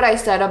 it's like what I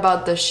said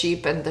about the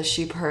sheep and the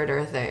sheep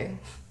herder thing.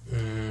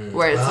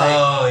 Where it's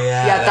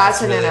yeah,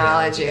 that's an really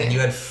analogy. And you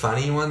had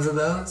funny ones of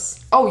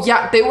those? Oh,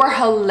 yeah, they were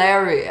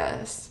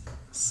hilarious.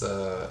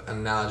 So, an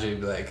analogy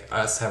would be like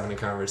us having a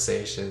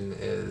conversation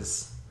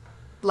is...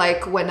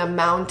 Like when a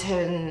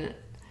mountain...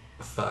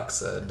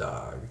 fucks a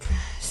dog.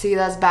 See,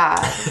 that's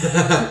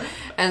bad.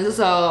 And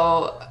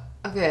so...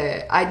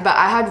 Okay, but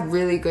I had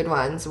really good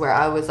ones where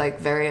I was like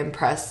very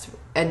impressed,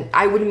 and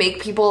I would make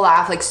people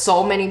laugh. Like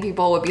so many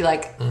people would be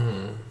like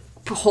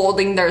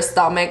holding their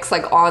stomachs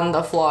like on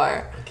the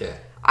floor. Okay,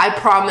 I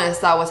promise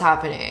that was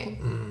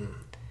happening.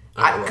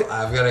 Right,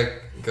 I've got to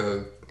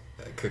go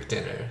cook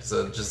dinner,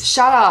 so just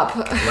shut up.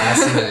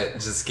 Last minute,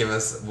 just give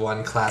us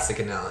one classic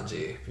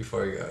analogy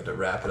before we go to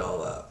wrap it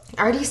all up.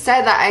 I already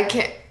said that I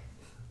can't.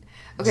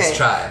 Okay, just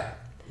try.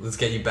 Let's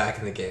get you back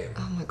in the game.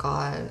 Oh my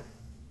god.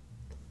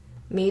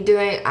 Me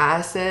doing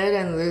acid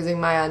and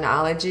losing my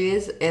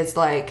analogies is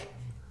like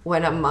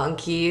when a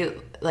monkey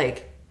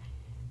like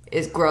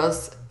is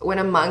gross. When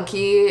a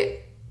monkey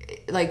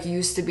like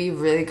used to be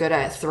really good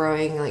at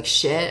throwing like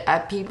shit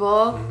at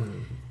people,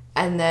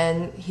 and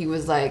then he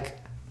was like,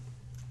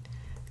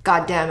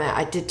 "God damn it,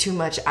 I did too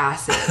much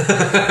acid."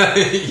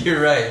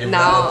 You're right. You're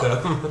now,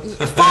 bad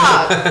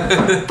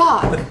though.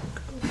 Fuck.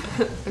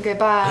 Okay,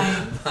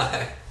 bye.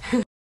 Bye.